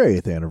 Another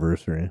 8th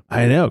anniversary.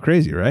 I know,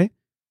 crazy, right?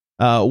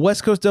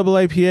 West Coast Double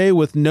IPA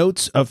with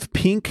notes of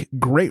pink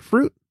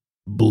grapefruit,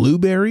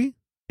 blueberry,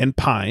 and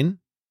pine.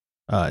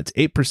 It's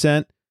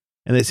 8%,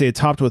 and they say it's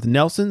topped with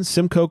Nelson,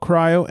 Simcoe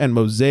Cryo, and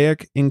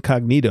Mosaic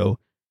Incognito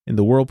in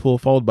the Whirlpool,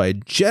 followed by a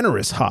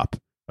generous hop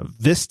of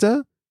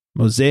Vista,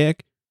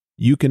 Mosaic,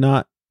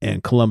 Euconaut,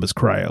 and Columbus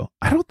Cryo.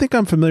 I don't think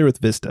I'm familiar with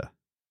Vista.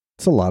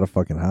 It's a lot of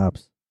fucking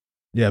hops.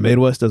 Yeah, Made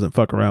West doesn't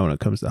fuck around when it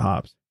comes to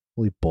hops.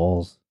 Holy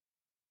balls.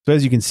 So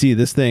as you can see,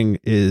 this thing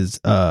is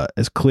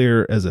as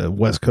clear as a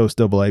West Coast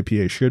Double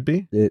IPA should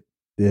be. It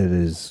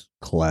is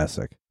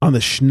classic. On the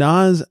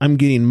schnoz, I'm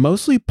getting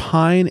mostly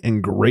pine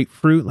and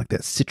grapefruit, like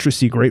that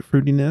citrusy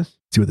grapefruitiness.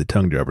 Let's see what the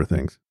tongue jobber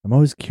thinks. I'm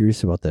always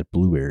curious about that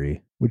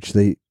blueberry, which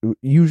they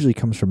usually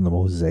comes from the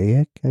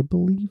Mosaic, I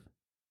believe.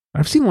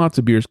 I've seen lots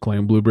of beers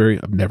claim blueberry.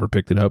 I've never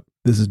picked it up.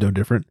 This is no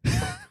different.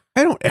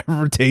 I don't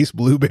ever taste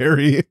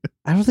blueberry.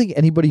 I don't think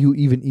anybody who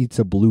even eats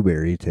a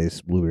blueberry tastes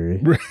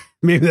blueberry.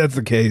 Maybe that's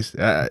the case.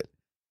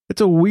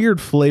 It's a weird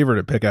flavor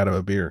to pick out of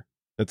a beer.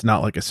 That's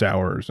not like a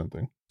sour or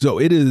something. So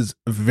it is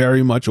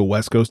very much a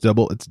West Coast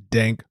double. It's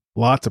dank,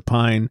 lots of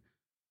pine,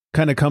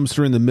 kind of comes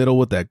through in the middle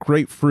with that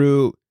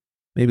grapefruit,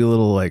 maybe a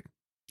little like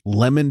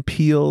lemon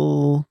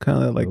peel,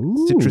 kind of like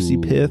citrusy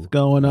pith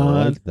going on.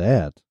 I like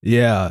that.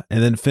 Yeah.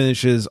 And then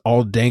finishes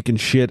all dank and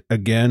shit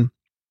again.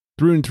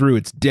 Through and through,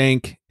 it's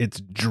dank,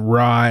 it's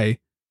dry,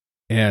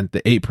 and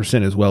the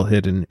 8% is well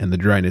hidden, and the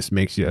dryness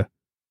makes you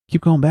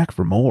keep going back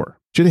for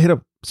more. Should have hit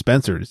up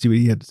Spencer to see what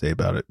he had to say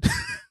about it.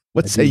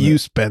 What say you,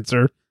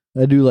 Spencer?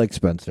 I do like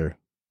Spencer.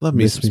 Love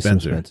me some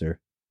Spencer.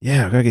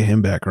 Yeah, I gotta get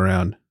him back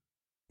around.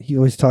 He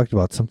always talked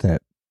about something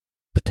at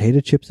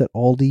potato chips at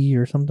Aldi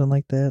or something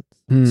like that.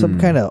 Some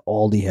kind of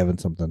Aldi having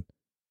something.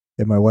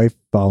 And my wife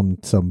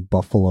found some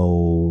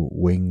buffalo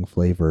wing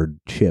flavored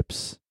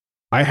chips.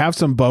 I have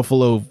some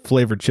buffalo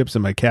flavored chips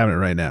in my cabinet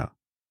right now.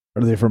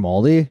 Are they from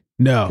Aldi?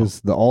 No. Because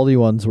the Aldi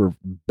ones were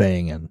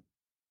banging.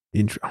 I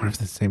wonder if it's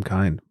the same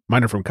kind.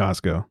 Mine are from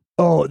Costco.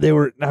 Oh,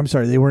 I'm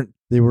sorry. They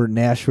were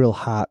Nashville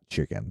hot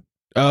chicken.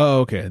 Oh,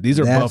 okay. These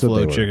are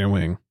buffalo chicken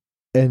wing.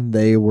 And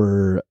they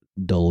were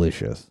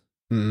delicious.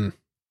 So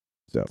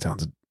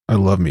I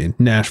love me a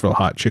Nashville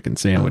hot chicken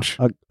sandwich.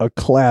 A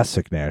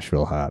classic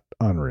Nashville hot.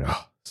 Unreal.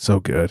 Oh, so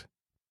good.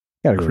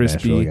 Gotta go to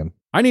Nashville again.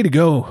 I need to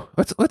go.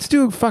 Let's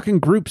do a fucking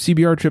group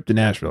CBR trip to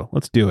Nashville.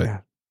 Let's do it.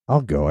 Yeah,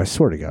 I'll go. I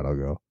swear to God, I'll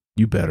go.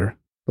 You better.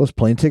 Those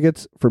plane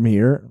tickets from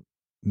here,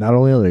 not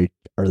only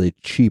are they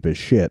cheap as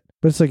shit,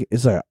 but it's like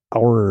an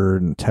hour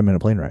and 10-minute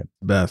plane ride.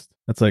 Best.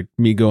 That's like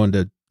me going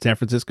to San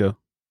Francisco.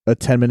 A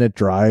 10-minute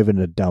drive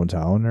into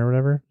downtown or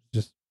whatever.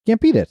 Just can't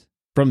beat it.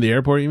 From the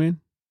airport, you mean?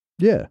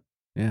 Yeah.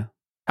 Yeah.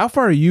 How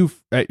far are you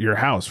at your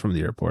house from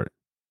the airport?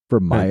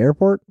 From my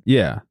airport?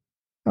 Yeah.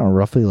 I don't know,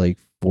 roughly like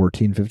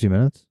 14, 15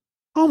 minutes.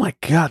 Oh my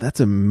God, that's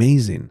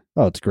amazing.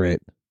 Oh, it's great.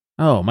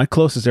 Oh, my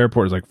closest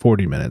airport is like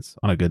 40 minutes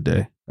on a good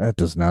day. That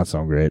does not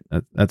sound great.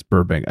 That's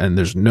Burbank. And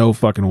there's no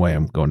fucking way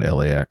I'm going to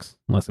LAX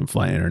unless I'm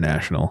flying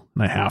international.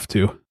 And I have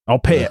to. I'll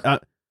pay it.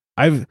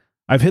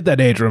 I've hit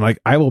that age where I'm like,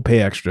 I will pay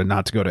extra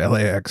not to go to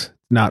LAX.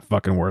 Not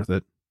fucking worth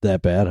it.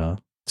 That bad, huh?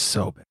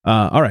 So bad.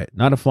 All right.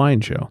 Not a flying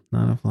show.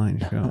 Not a flying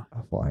show.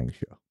 A flying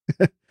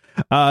show.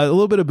 A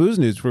little bit of booze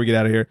news before we get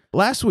out of here.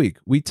 Last week,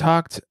 we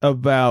talked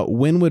about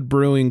Wynwood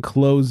Brewing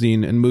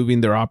closing and moving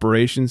their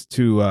operations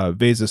to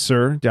Vesa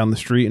Sur down the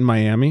street in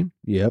Miami.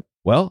 Yep.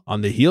 Well,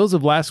 on the heels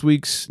of last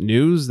week's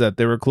news that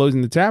they were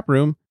closing the tap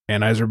room,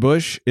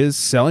 Anheuser-Busch is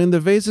selling the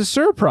Vesa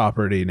Sur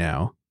property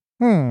now.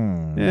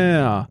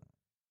 Yeah.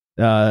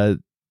 The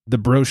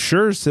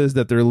brochure says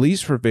that their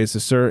lease for Vesa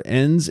Sur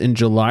ends in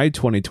July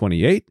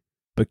 2028,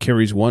 but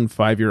carries one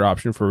 5-year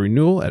option for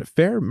renewal at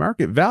fair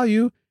market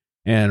value.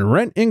 And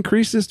rent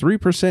increases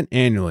 3%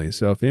 annually.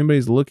 So if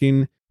anybody's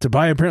looking to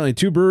buy apparently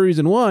 2 breweries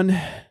in one,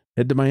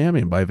 head to Miami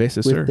and buy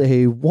Vesa Sur. With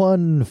a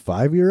 1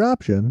 5-year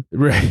option.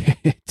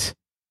 Right.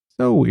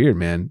 So weird,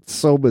 man.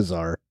 So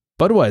bizarre.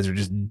 Budweiser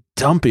just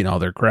dumping all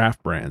their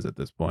craft brands at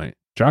this point.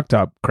 Chalk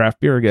Top craft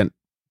beer again.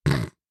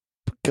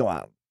 Come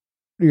on.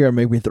 You're going to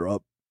make me throw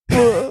up.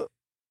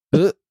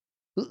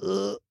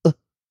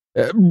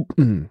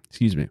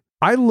 Excuse me.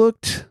 I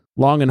looked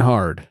long and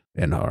hard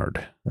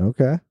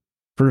Okay.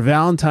 for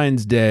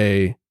Valentine's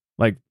Day,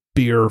 like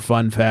beer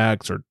fun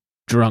facts or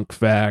drunk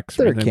facts.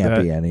 There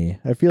can't be any.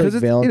 I feel like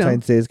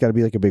Valentine's Day has got to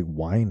be like a big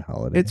wine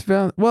holiday.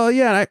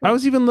 I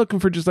was even looking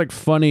for just like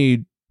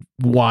funny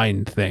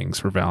wine things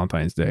for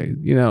Valentine's Day.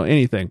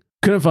 Anything.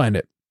 Couldn't find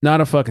it.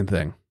 Not a fucking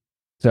thing.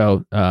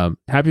 So,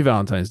 happy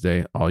Valentine's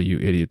Day, all you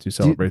idiots who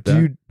celebrate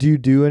that. Do you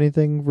do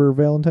anything for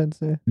Valentine's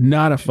Day?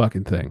 Not a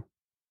fucking thing.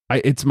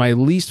 It's my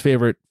least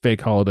favorite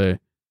fake holiday.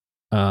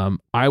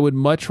 I would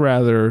much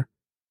rather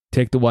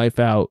take the wife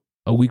out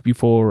a week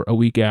before, a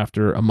week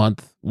after, a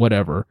month,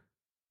 whatever.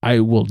 I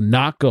will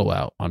not go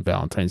out on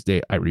Valentine's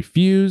Day. I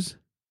refuse.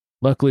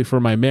 Luckily for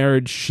my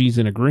marriage, she's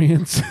in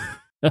agreement.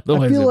 I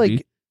feel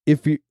like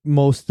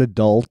most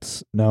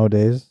adults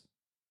nowadays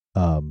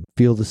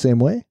feel the same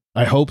way.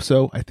 I hope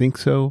so. I think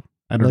so.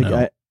 I don't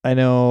know. I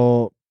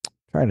know. I'm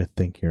trying to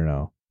think here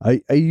now.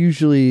 I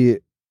usually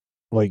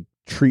like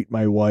treat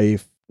my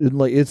wife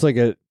it's like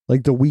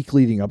the week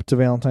leading up to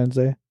Valentine's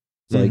Day.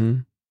 It's like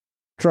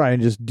try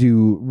and just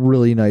do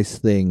really nice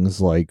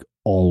things like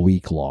all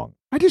week long.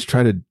 I just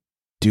try to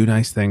do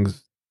nice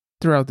things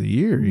throughout the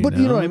year. You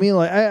know what I mean?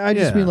 Like I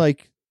just mean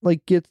like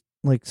get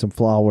like some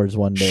flowers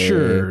one day.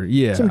 Sure,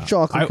 yeah. Some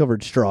chocolate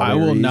covered strawberries. I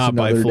will not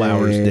buy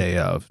flowers day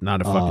of.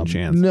 Not a fucking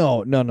chance.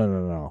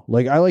 No.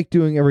 Like I like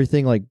doing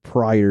everything like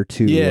prior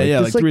to. Yeah,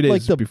 like 3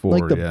 days before.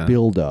 Like the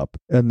build up,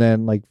 and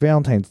then like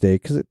Valentine's Day,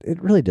 because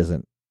it really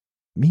doesn't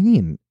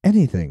mean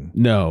anything.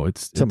 No,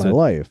 it's my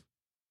life.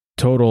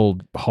 Total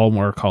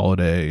Hallmark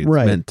holiday. It's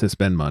meant to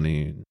spend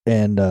money.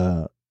 And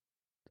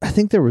I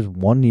think there was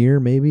one year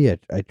maybe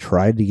I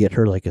tried to get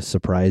her like a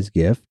surprise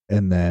gift,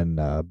 and then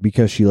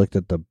because she looked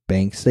at the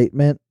bank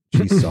statement,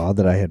 she saw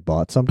that I had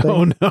bought something.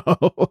 Oh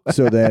no.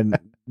 So then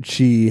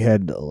she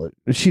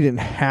didn't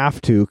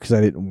have to, because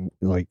I didn't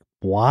like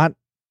want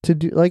to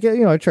do, like,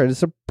 I tried to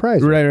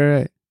surprise her.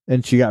 Right.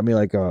 And she got me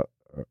like a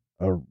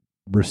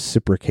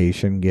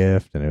reciprocation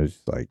gift, and it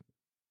was like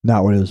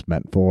not what it was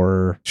meant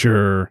for.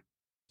 Sure.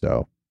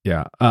 So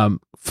yeah.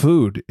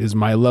 Food is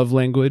my love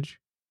language.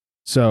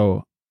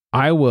 So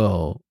I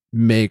will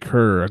make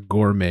her a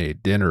gourmet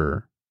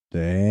dinner.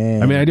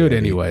 Dang, I mean, I do it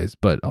anyways,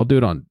 but I'll do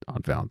it on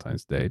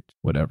Valentine's Day,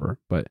 whatever.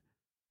 But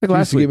like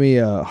last week, give me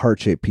a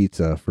heart-shaped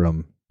pizza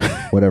from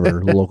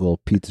whatever local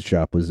pizza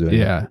shop was doing.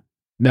 Yeah.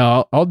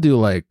 No, I'll do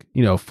like,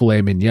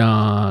 filet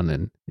mignon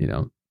and,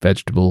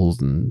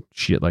 vegetables and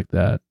shit like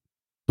that.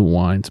 Some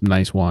wine, some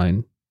nice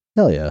wine.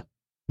 Hell yeah.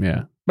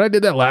 Yeah. But I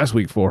did that last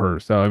week for her.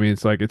 So, I mean,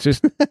 it's like, it's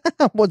just.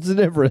 What's the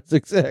difference?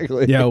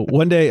 Exactly. Yeah.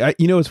 One day,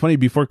 it's funny,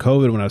 before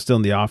COVID, when I was still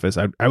in the office,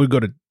 I would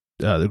go to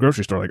the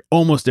grocery store like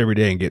almost every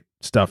day and get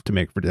stuff to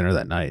make for dinner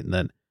that night. And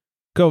then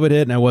COVID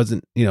hit and I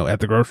wasn't, at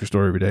the grocery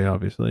store every day,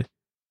 obviously.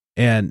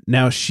 And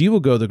now she will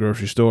go to the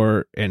grocery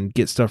store and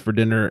get stuff for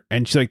dinner.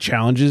 And she like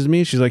challenges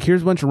me. She's like,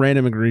 here's a bunch of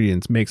random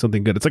ingredients. Make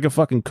something good. It's like a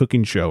fucking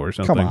cooking show or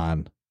something. Come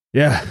on.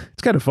 Yeah.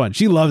 It's kind of fun.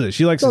 She loves it.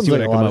 She likes to see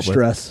what I come up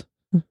stress.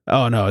 with.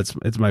 Oh no,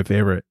 it's my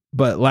favorite.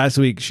 But last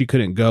week she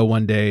couldn't go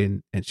one day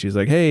and she's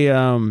like, hey,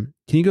 can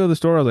you go to the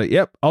store? I was like,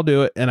 yep, I'll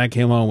do it. And I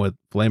came home with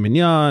filet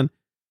mignon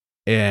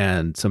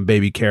and some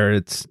baby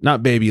carrots,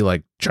 not baby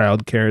like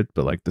child carrots,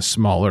 but like the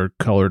smaller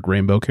colored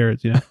rainbow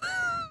carrots,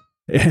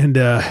 and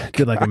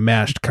did like a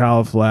mashed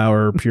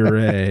cauliflower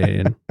puree,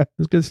 and it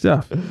was good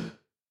stuff.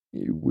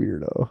 You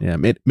weirdo. Yeah,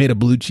 made a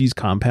blue cheese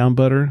compound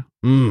butter.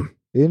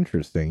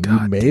 Interesting.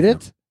 God you made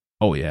it?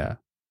 Oh yeah.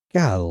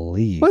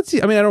 Golly. Let's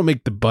see. I mean, I don't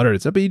make the butter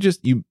itself, but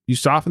you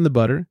soften the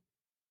butter.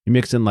 You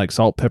mix in like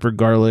salt, pepper,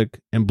 garlic,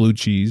 and blue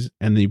cheese,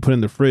 and then you put it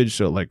in the fridge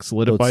so it like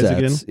solidifies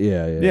again.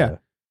 Yeah.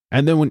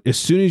 And then as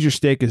soon as your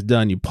steak is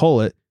done, you pull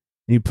it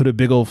and you put a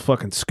big old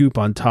fucking scoop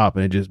on top,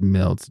 and it just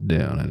melts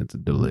down, and it's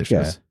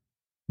delicious. Okay.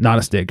 Not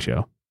a steak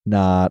show.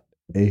 Not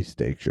a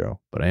steak show.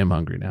 But I am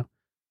hungry now.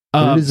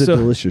 It is a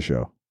delicious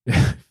show.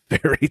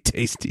 Very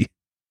tasty.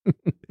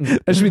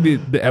 That should be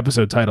the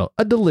episode title.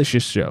 A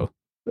delicious show.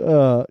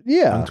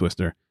 Yeah. Tongue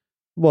twister.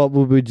 Well,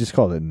 we just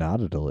called it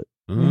not a delicious.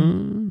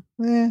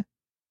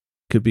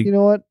 Could be. You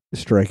know what?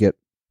 Strike it.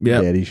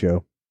 Yeah. Daddy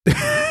show.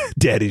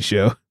 Daddy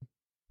show.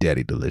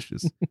 Daddy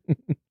delicious.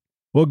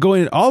 Well,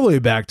 going all the way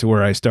back to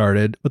where I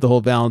started with the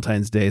whole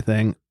Valentine's Day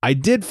thing, I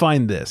did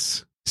find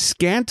this.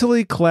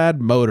 Scantily clad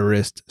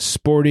motorist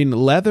sporting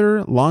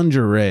leather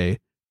lingerie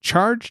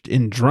charged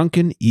in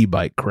drunken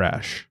e-bike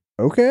crash.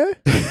 Okay.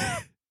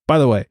 By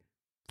the way,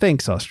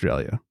 thanks,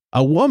 Australia.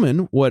 A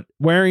woman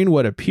wearing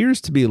what appears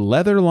to be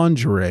leather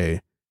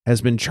lingerie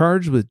has been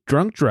charged with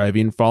drunk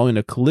driving following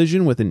a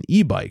collision with an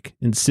e-bike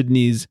in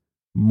Sydney's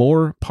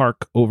Moore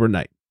Park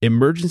overnight.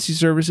 Emergency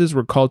services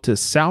were called to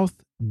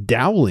South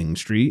Dowling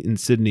Street in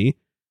Sydney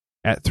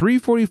at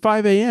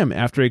 3:45 a.m.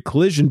 after a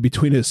collision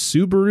between a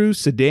Subaru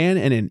sedan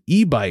and an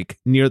e-bike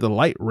near the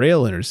light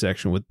rail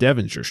intersection with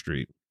Devonshire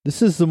Street.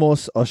 This is the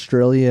most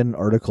Australian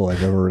article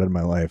I've ever read in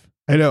my life.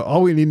 I know.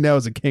 All we need now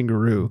is a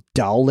kangaroo.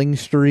 Dowling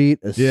Street,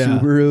 a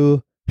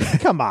Subaru.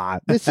 Come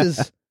on. This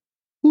is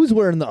Who's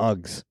wearing the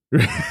Uggs?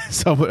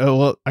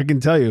 Well, I can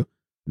tell you,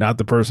 not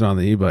the person on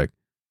the e-bike.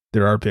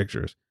 There are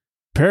pictures.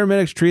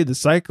 Paramedics treated the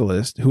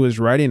cyclist who was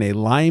riding a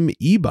Lime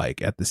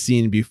e-bike at the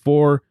scene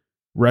before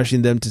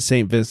rushing them to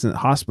St. Vincent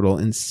Hospital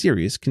in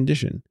serious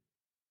condition.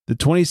 The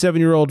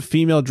 27-year-old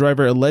female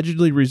driver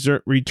allegedly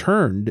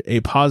returned a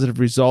positive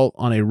result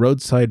on a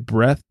roadside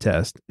breath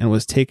test and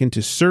was taken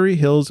to Surrey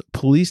Hills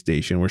Police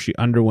Station where she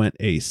underwent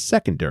a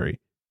secondary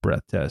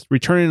breath test,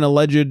 returning an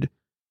alleged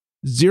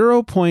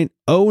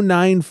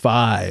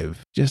 0.095,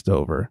 just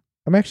over.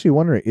 I'm actually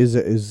wondering,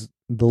 is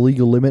the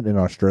legal limit in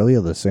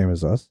Australia the same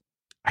as us?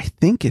 I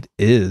think it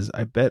is.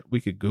 I bet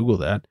we could Google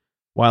that.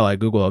 While I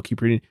Google, I'll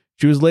keep reading.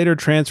 She was later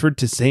transferred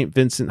to St.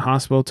 Vincent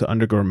Hospital to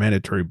undergo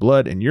mandatory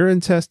blood and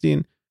urine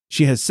testing.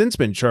 She has since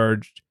been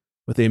charged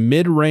with a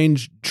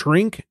mid-range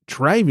drink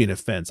driving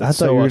offense. That's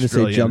I thought you were going to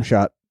say jump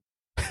shot.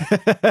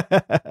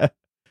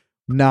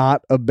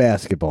 Not a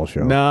basketball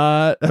show.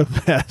 Not a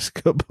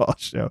basketball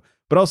show.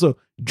 But also,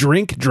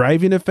 drink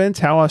driving offense?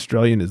 How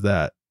Australian is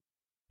that?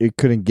 It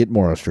couldn't get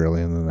more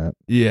Australian than that.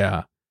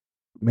 Yeah.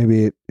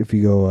 Maybe if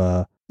you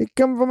go, it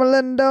come from a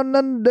land down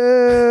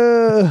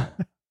under.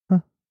 Huh.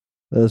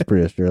 That was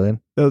pretty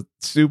Australian. That was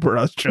super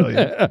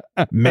Australian.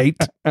 Mate.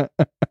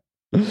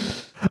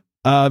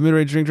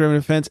 Mid-range drink driving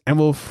offense and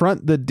will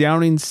front the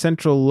Downing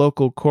Central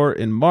Local Court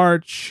in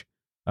March.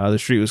 The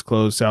street was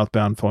closed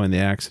southbound following the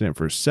accident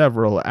for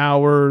several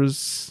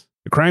hours.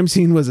 The crime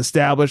scene was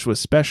established with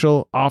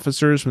special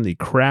officers from the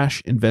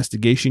Crash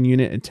Investigation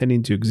Unit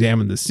intending to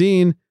examine the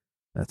scene.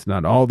 That's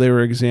not all they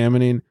were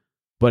examining,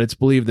 but it's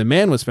believed the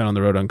man was found on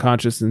the road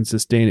unconscious and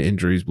sustained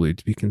injuries believed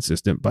to be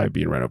consistent by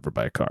being run over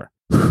by a car.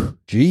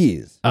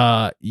 Jeez.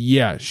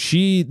 Yeah,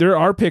 there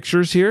are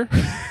pictures here.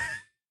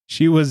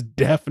 She was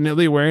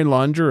definitely wearing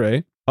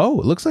lingerie. Oh,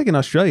 it looks like in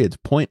Australia it's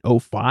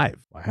 0.05.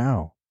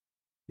 Wow.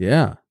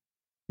 Yeah.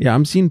 Yeah,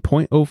 I'm seeing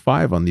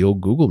 0.05 on the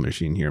old Google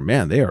machine here.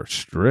 Man, they are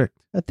strict.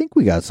 I think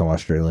we got some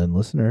Australian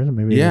listeners.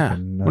 Maybe yeah.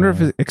 Wonder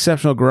if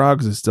Exceptional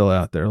Grogs is still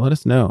out there. Let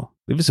us know.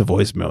 Leave us a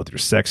voicemail with your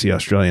sexy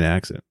Australian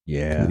accent.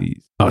 Yeah.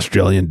 Please.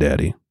 Australian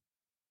daddy.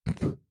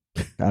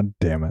 God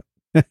damn it.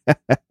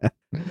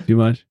 Too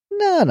much?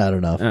 No, not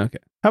enough. Okay.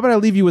 How about I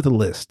leave you with a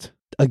list?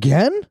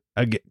 Again?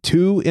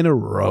 2 in a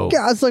row.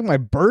 God, it's like my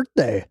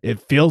birthday. It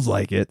feels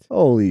like it.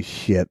 Holy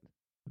shit.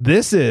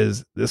 This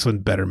one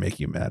better make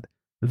you mad.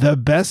 The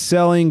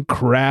best-selling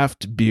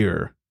craft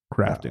beer,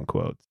 craft in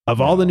quotes. Of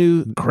all the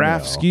new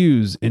craft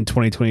SKUs in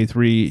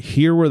 2023,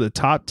 here were the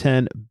top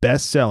 10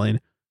 best-selling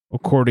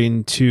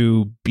according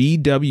to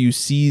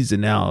BWC's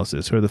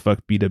analysis. Who the fuck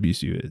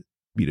BWC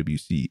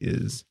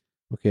is?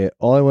 Okay,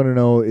 all I want to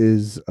know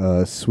is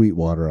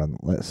Sweetwater on the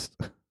list.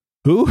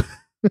 Who?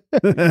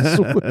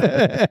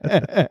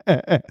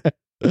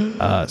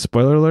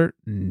 Spoiler alert,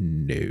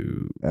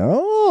 no.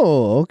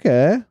 Oh,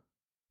 okay.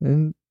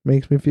 And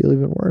makes me feel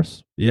even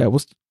worse. Yeah,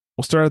 we'll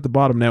start at the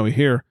bottom now. We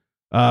hear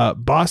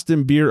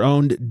Boston beer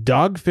owned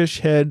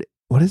Dogfish Head.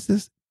 What is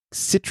this?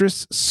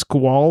 Citrus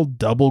Squall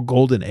Double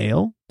Golden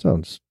Ale?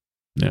 Sounds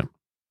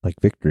like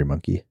Victory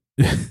Monkey.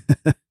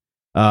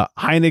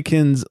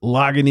 Heineken's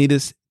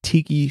Lagunitas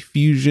Tiki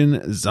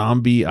Fusion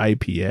Zombie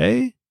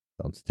IPA.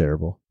 Sounds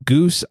terrible.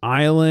 Goose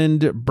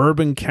Island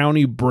Bourbon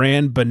County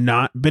brand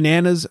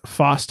Bananas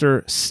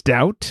Foster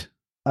Stout.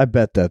 I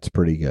bet that's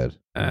pretty good.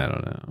 I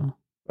don't know.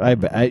 I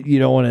bet you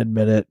don't want to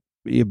admit it.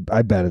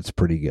 I bet it's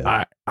pretty good.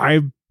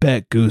 I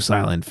bet Goose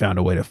Island found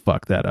a way to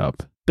fuck that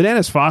up.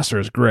 Bananas Foster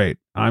is great.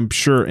 I'm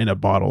sure in a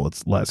bottle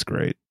it's less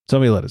great.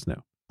 Somebody let us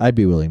know. I'd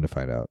be willing to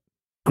find out.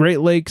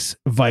 Great Lakes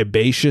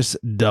Vivacious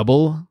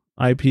Double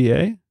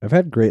IPA. I've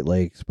had Great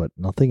Lakes, but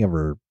nothing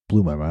ever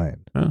blew my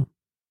mind. Oh.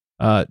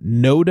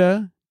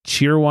 Noda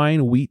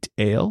Cheerwine Wheat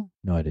Ale.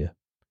 No idea.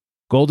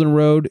 Golden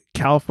Road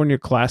California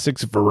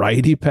Classics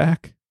Variety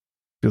Pack.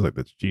 Feels like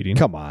that's cheating.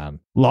 Come on.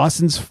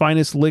 Lawson's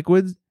Finest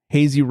Liquids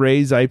Hazy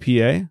Rays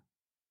IPA.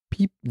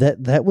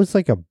 That was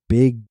like a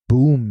big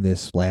boom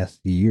this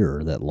last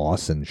year, that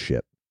Lawson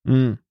shit.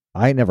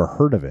 I never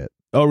heard of it.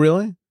 Oh,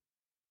 really?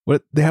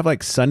 What, they have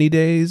like Sunny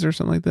Days or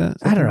something like that?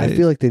 I don't know. I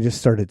feel like they just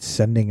started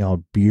sending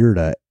out beer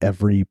to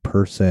every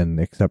person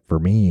except for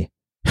me.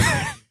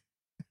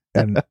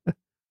 And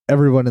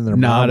everyone in their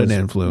not an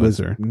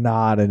influencer.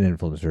 Not an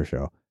influencer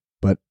show.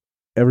 But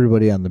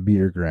everybody on the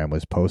Beergram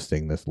was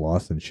posting this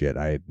Lawson shit.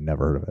 I had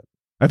never heard of it.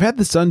 I've had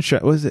the Sunshine.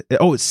 What is it?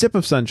 Oh, it's Sip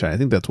of Sunshine. I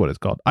think that's what it's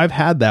called. I've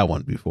had that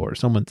one before.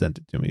 Someone sent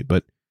it to me,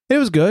 but it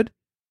was good.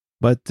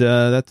 But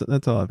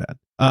that's all I've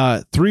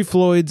had. Three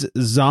Floyd's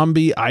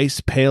Zombie Ice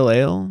Pale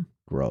Ale.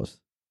 Gross.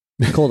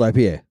 Cold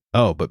IPA.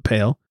 Oh, but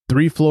pale.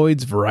 Three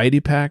Floyd's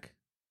Variety Pack.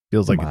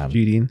 Feels like it's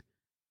cheating.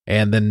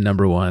 And then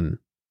number 1,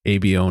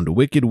 AB owned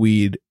Wicked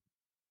Weed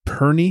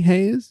Perny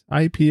Haze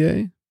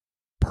IPA.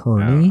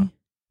 Perny?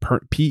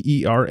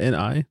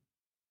 Perni.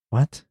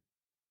 What?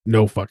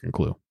 No fucking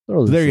clue.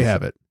 There you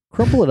have it.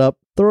 Crumple it up,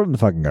 throw it in the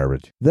fucking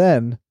garbage.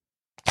 Then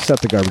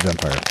set the garbage on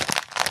fire.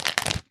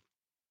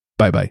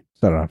 Bye-bye.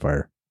 Set it on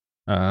fire.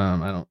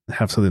 I don't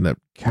have something that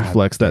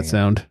reflects that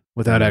sound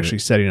without actually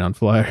setting it on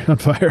fire.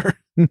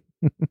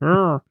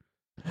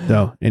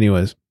 So,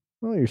 anyways,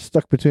 Well, you're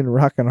stuck between a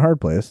rock and a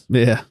hard place.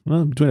 Yeah.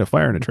 Well, between a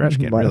fire and a trash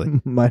can,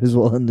 really. Might as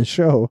well end the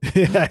show.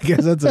 Yeah, I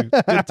guess that's a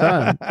good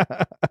time.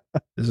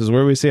 This is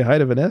where we say hi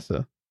to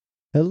Vanessa.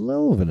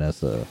 Hello,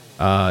 Vanessa.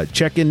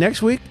 Check in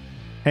next week.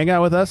 Hang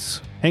out with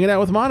us. Hanging out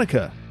with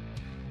Monica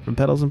from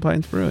Petals and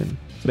Pines Brewing.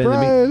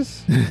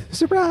 Surprise!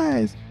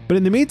 Surprise! But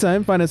in the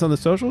meantime, find us on the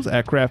socials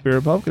at Craft Beer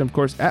Republic and, of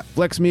course, at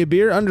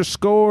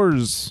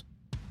FlexMeABeer_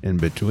 in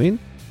between.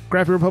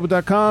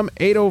 CraftBeerRepublic.com,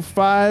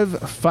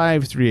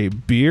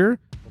 805-538-BEER.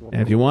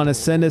 And if you want to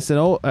send us an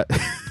old... are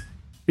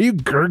you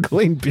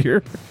gurgling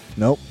beer?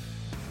 Nope.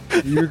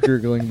 You're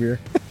gurgling beer.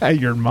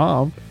 Your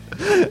mom.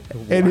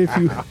 And if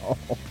you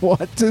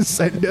want to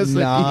send us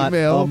an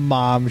email... a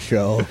mom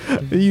show.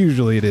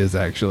 Usually it is,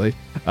 actually.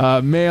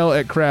 Mail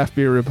at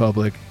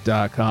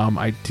craftbeerrepublic.com.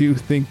 I do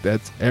think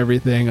that's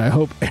everything. I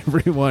hope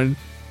everyone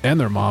and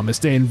their mom is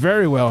staying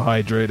very well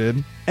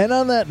hydrated. And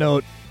on that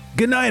note,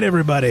 good night,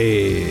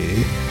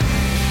 everybody.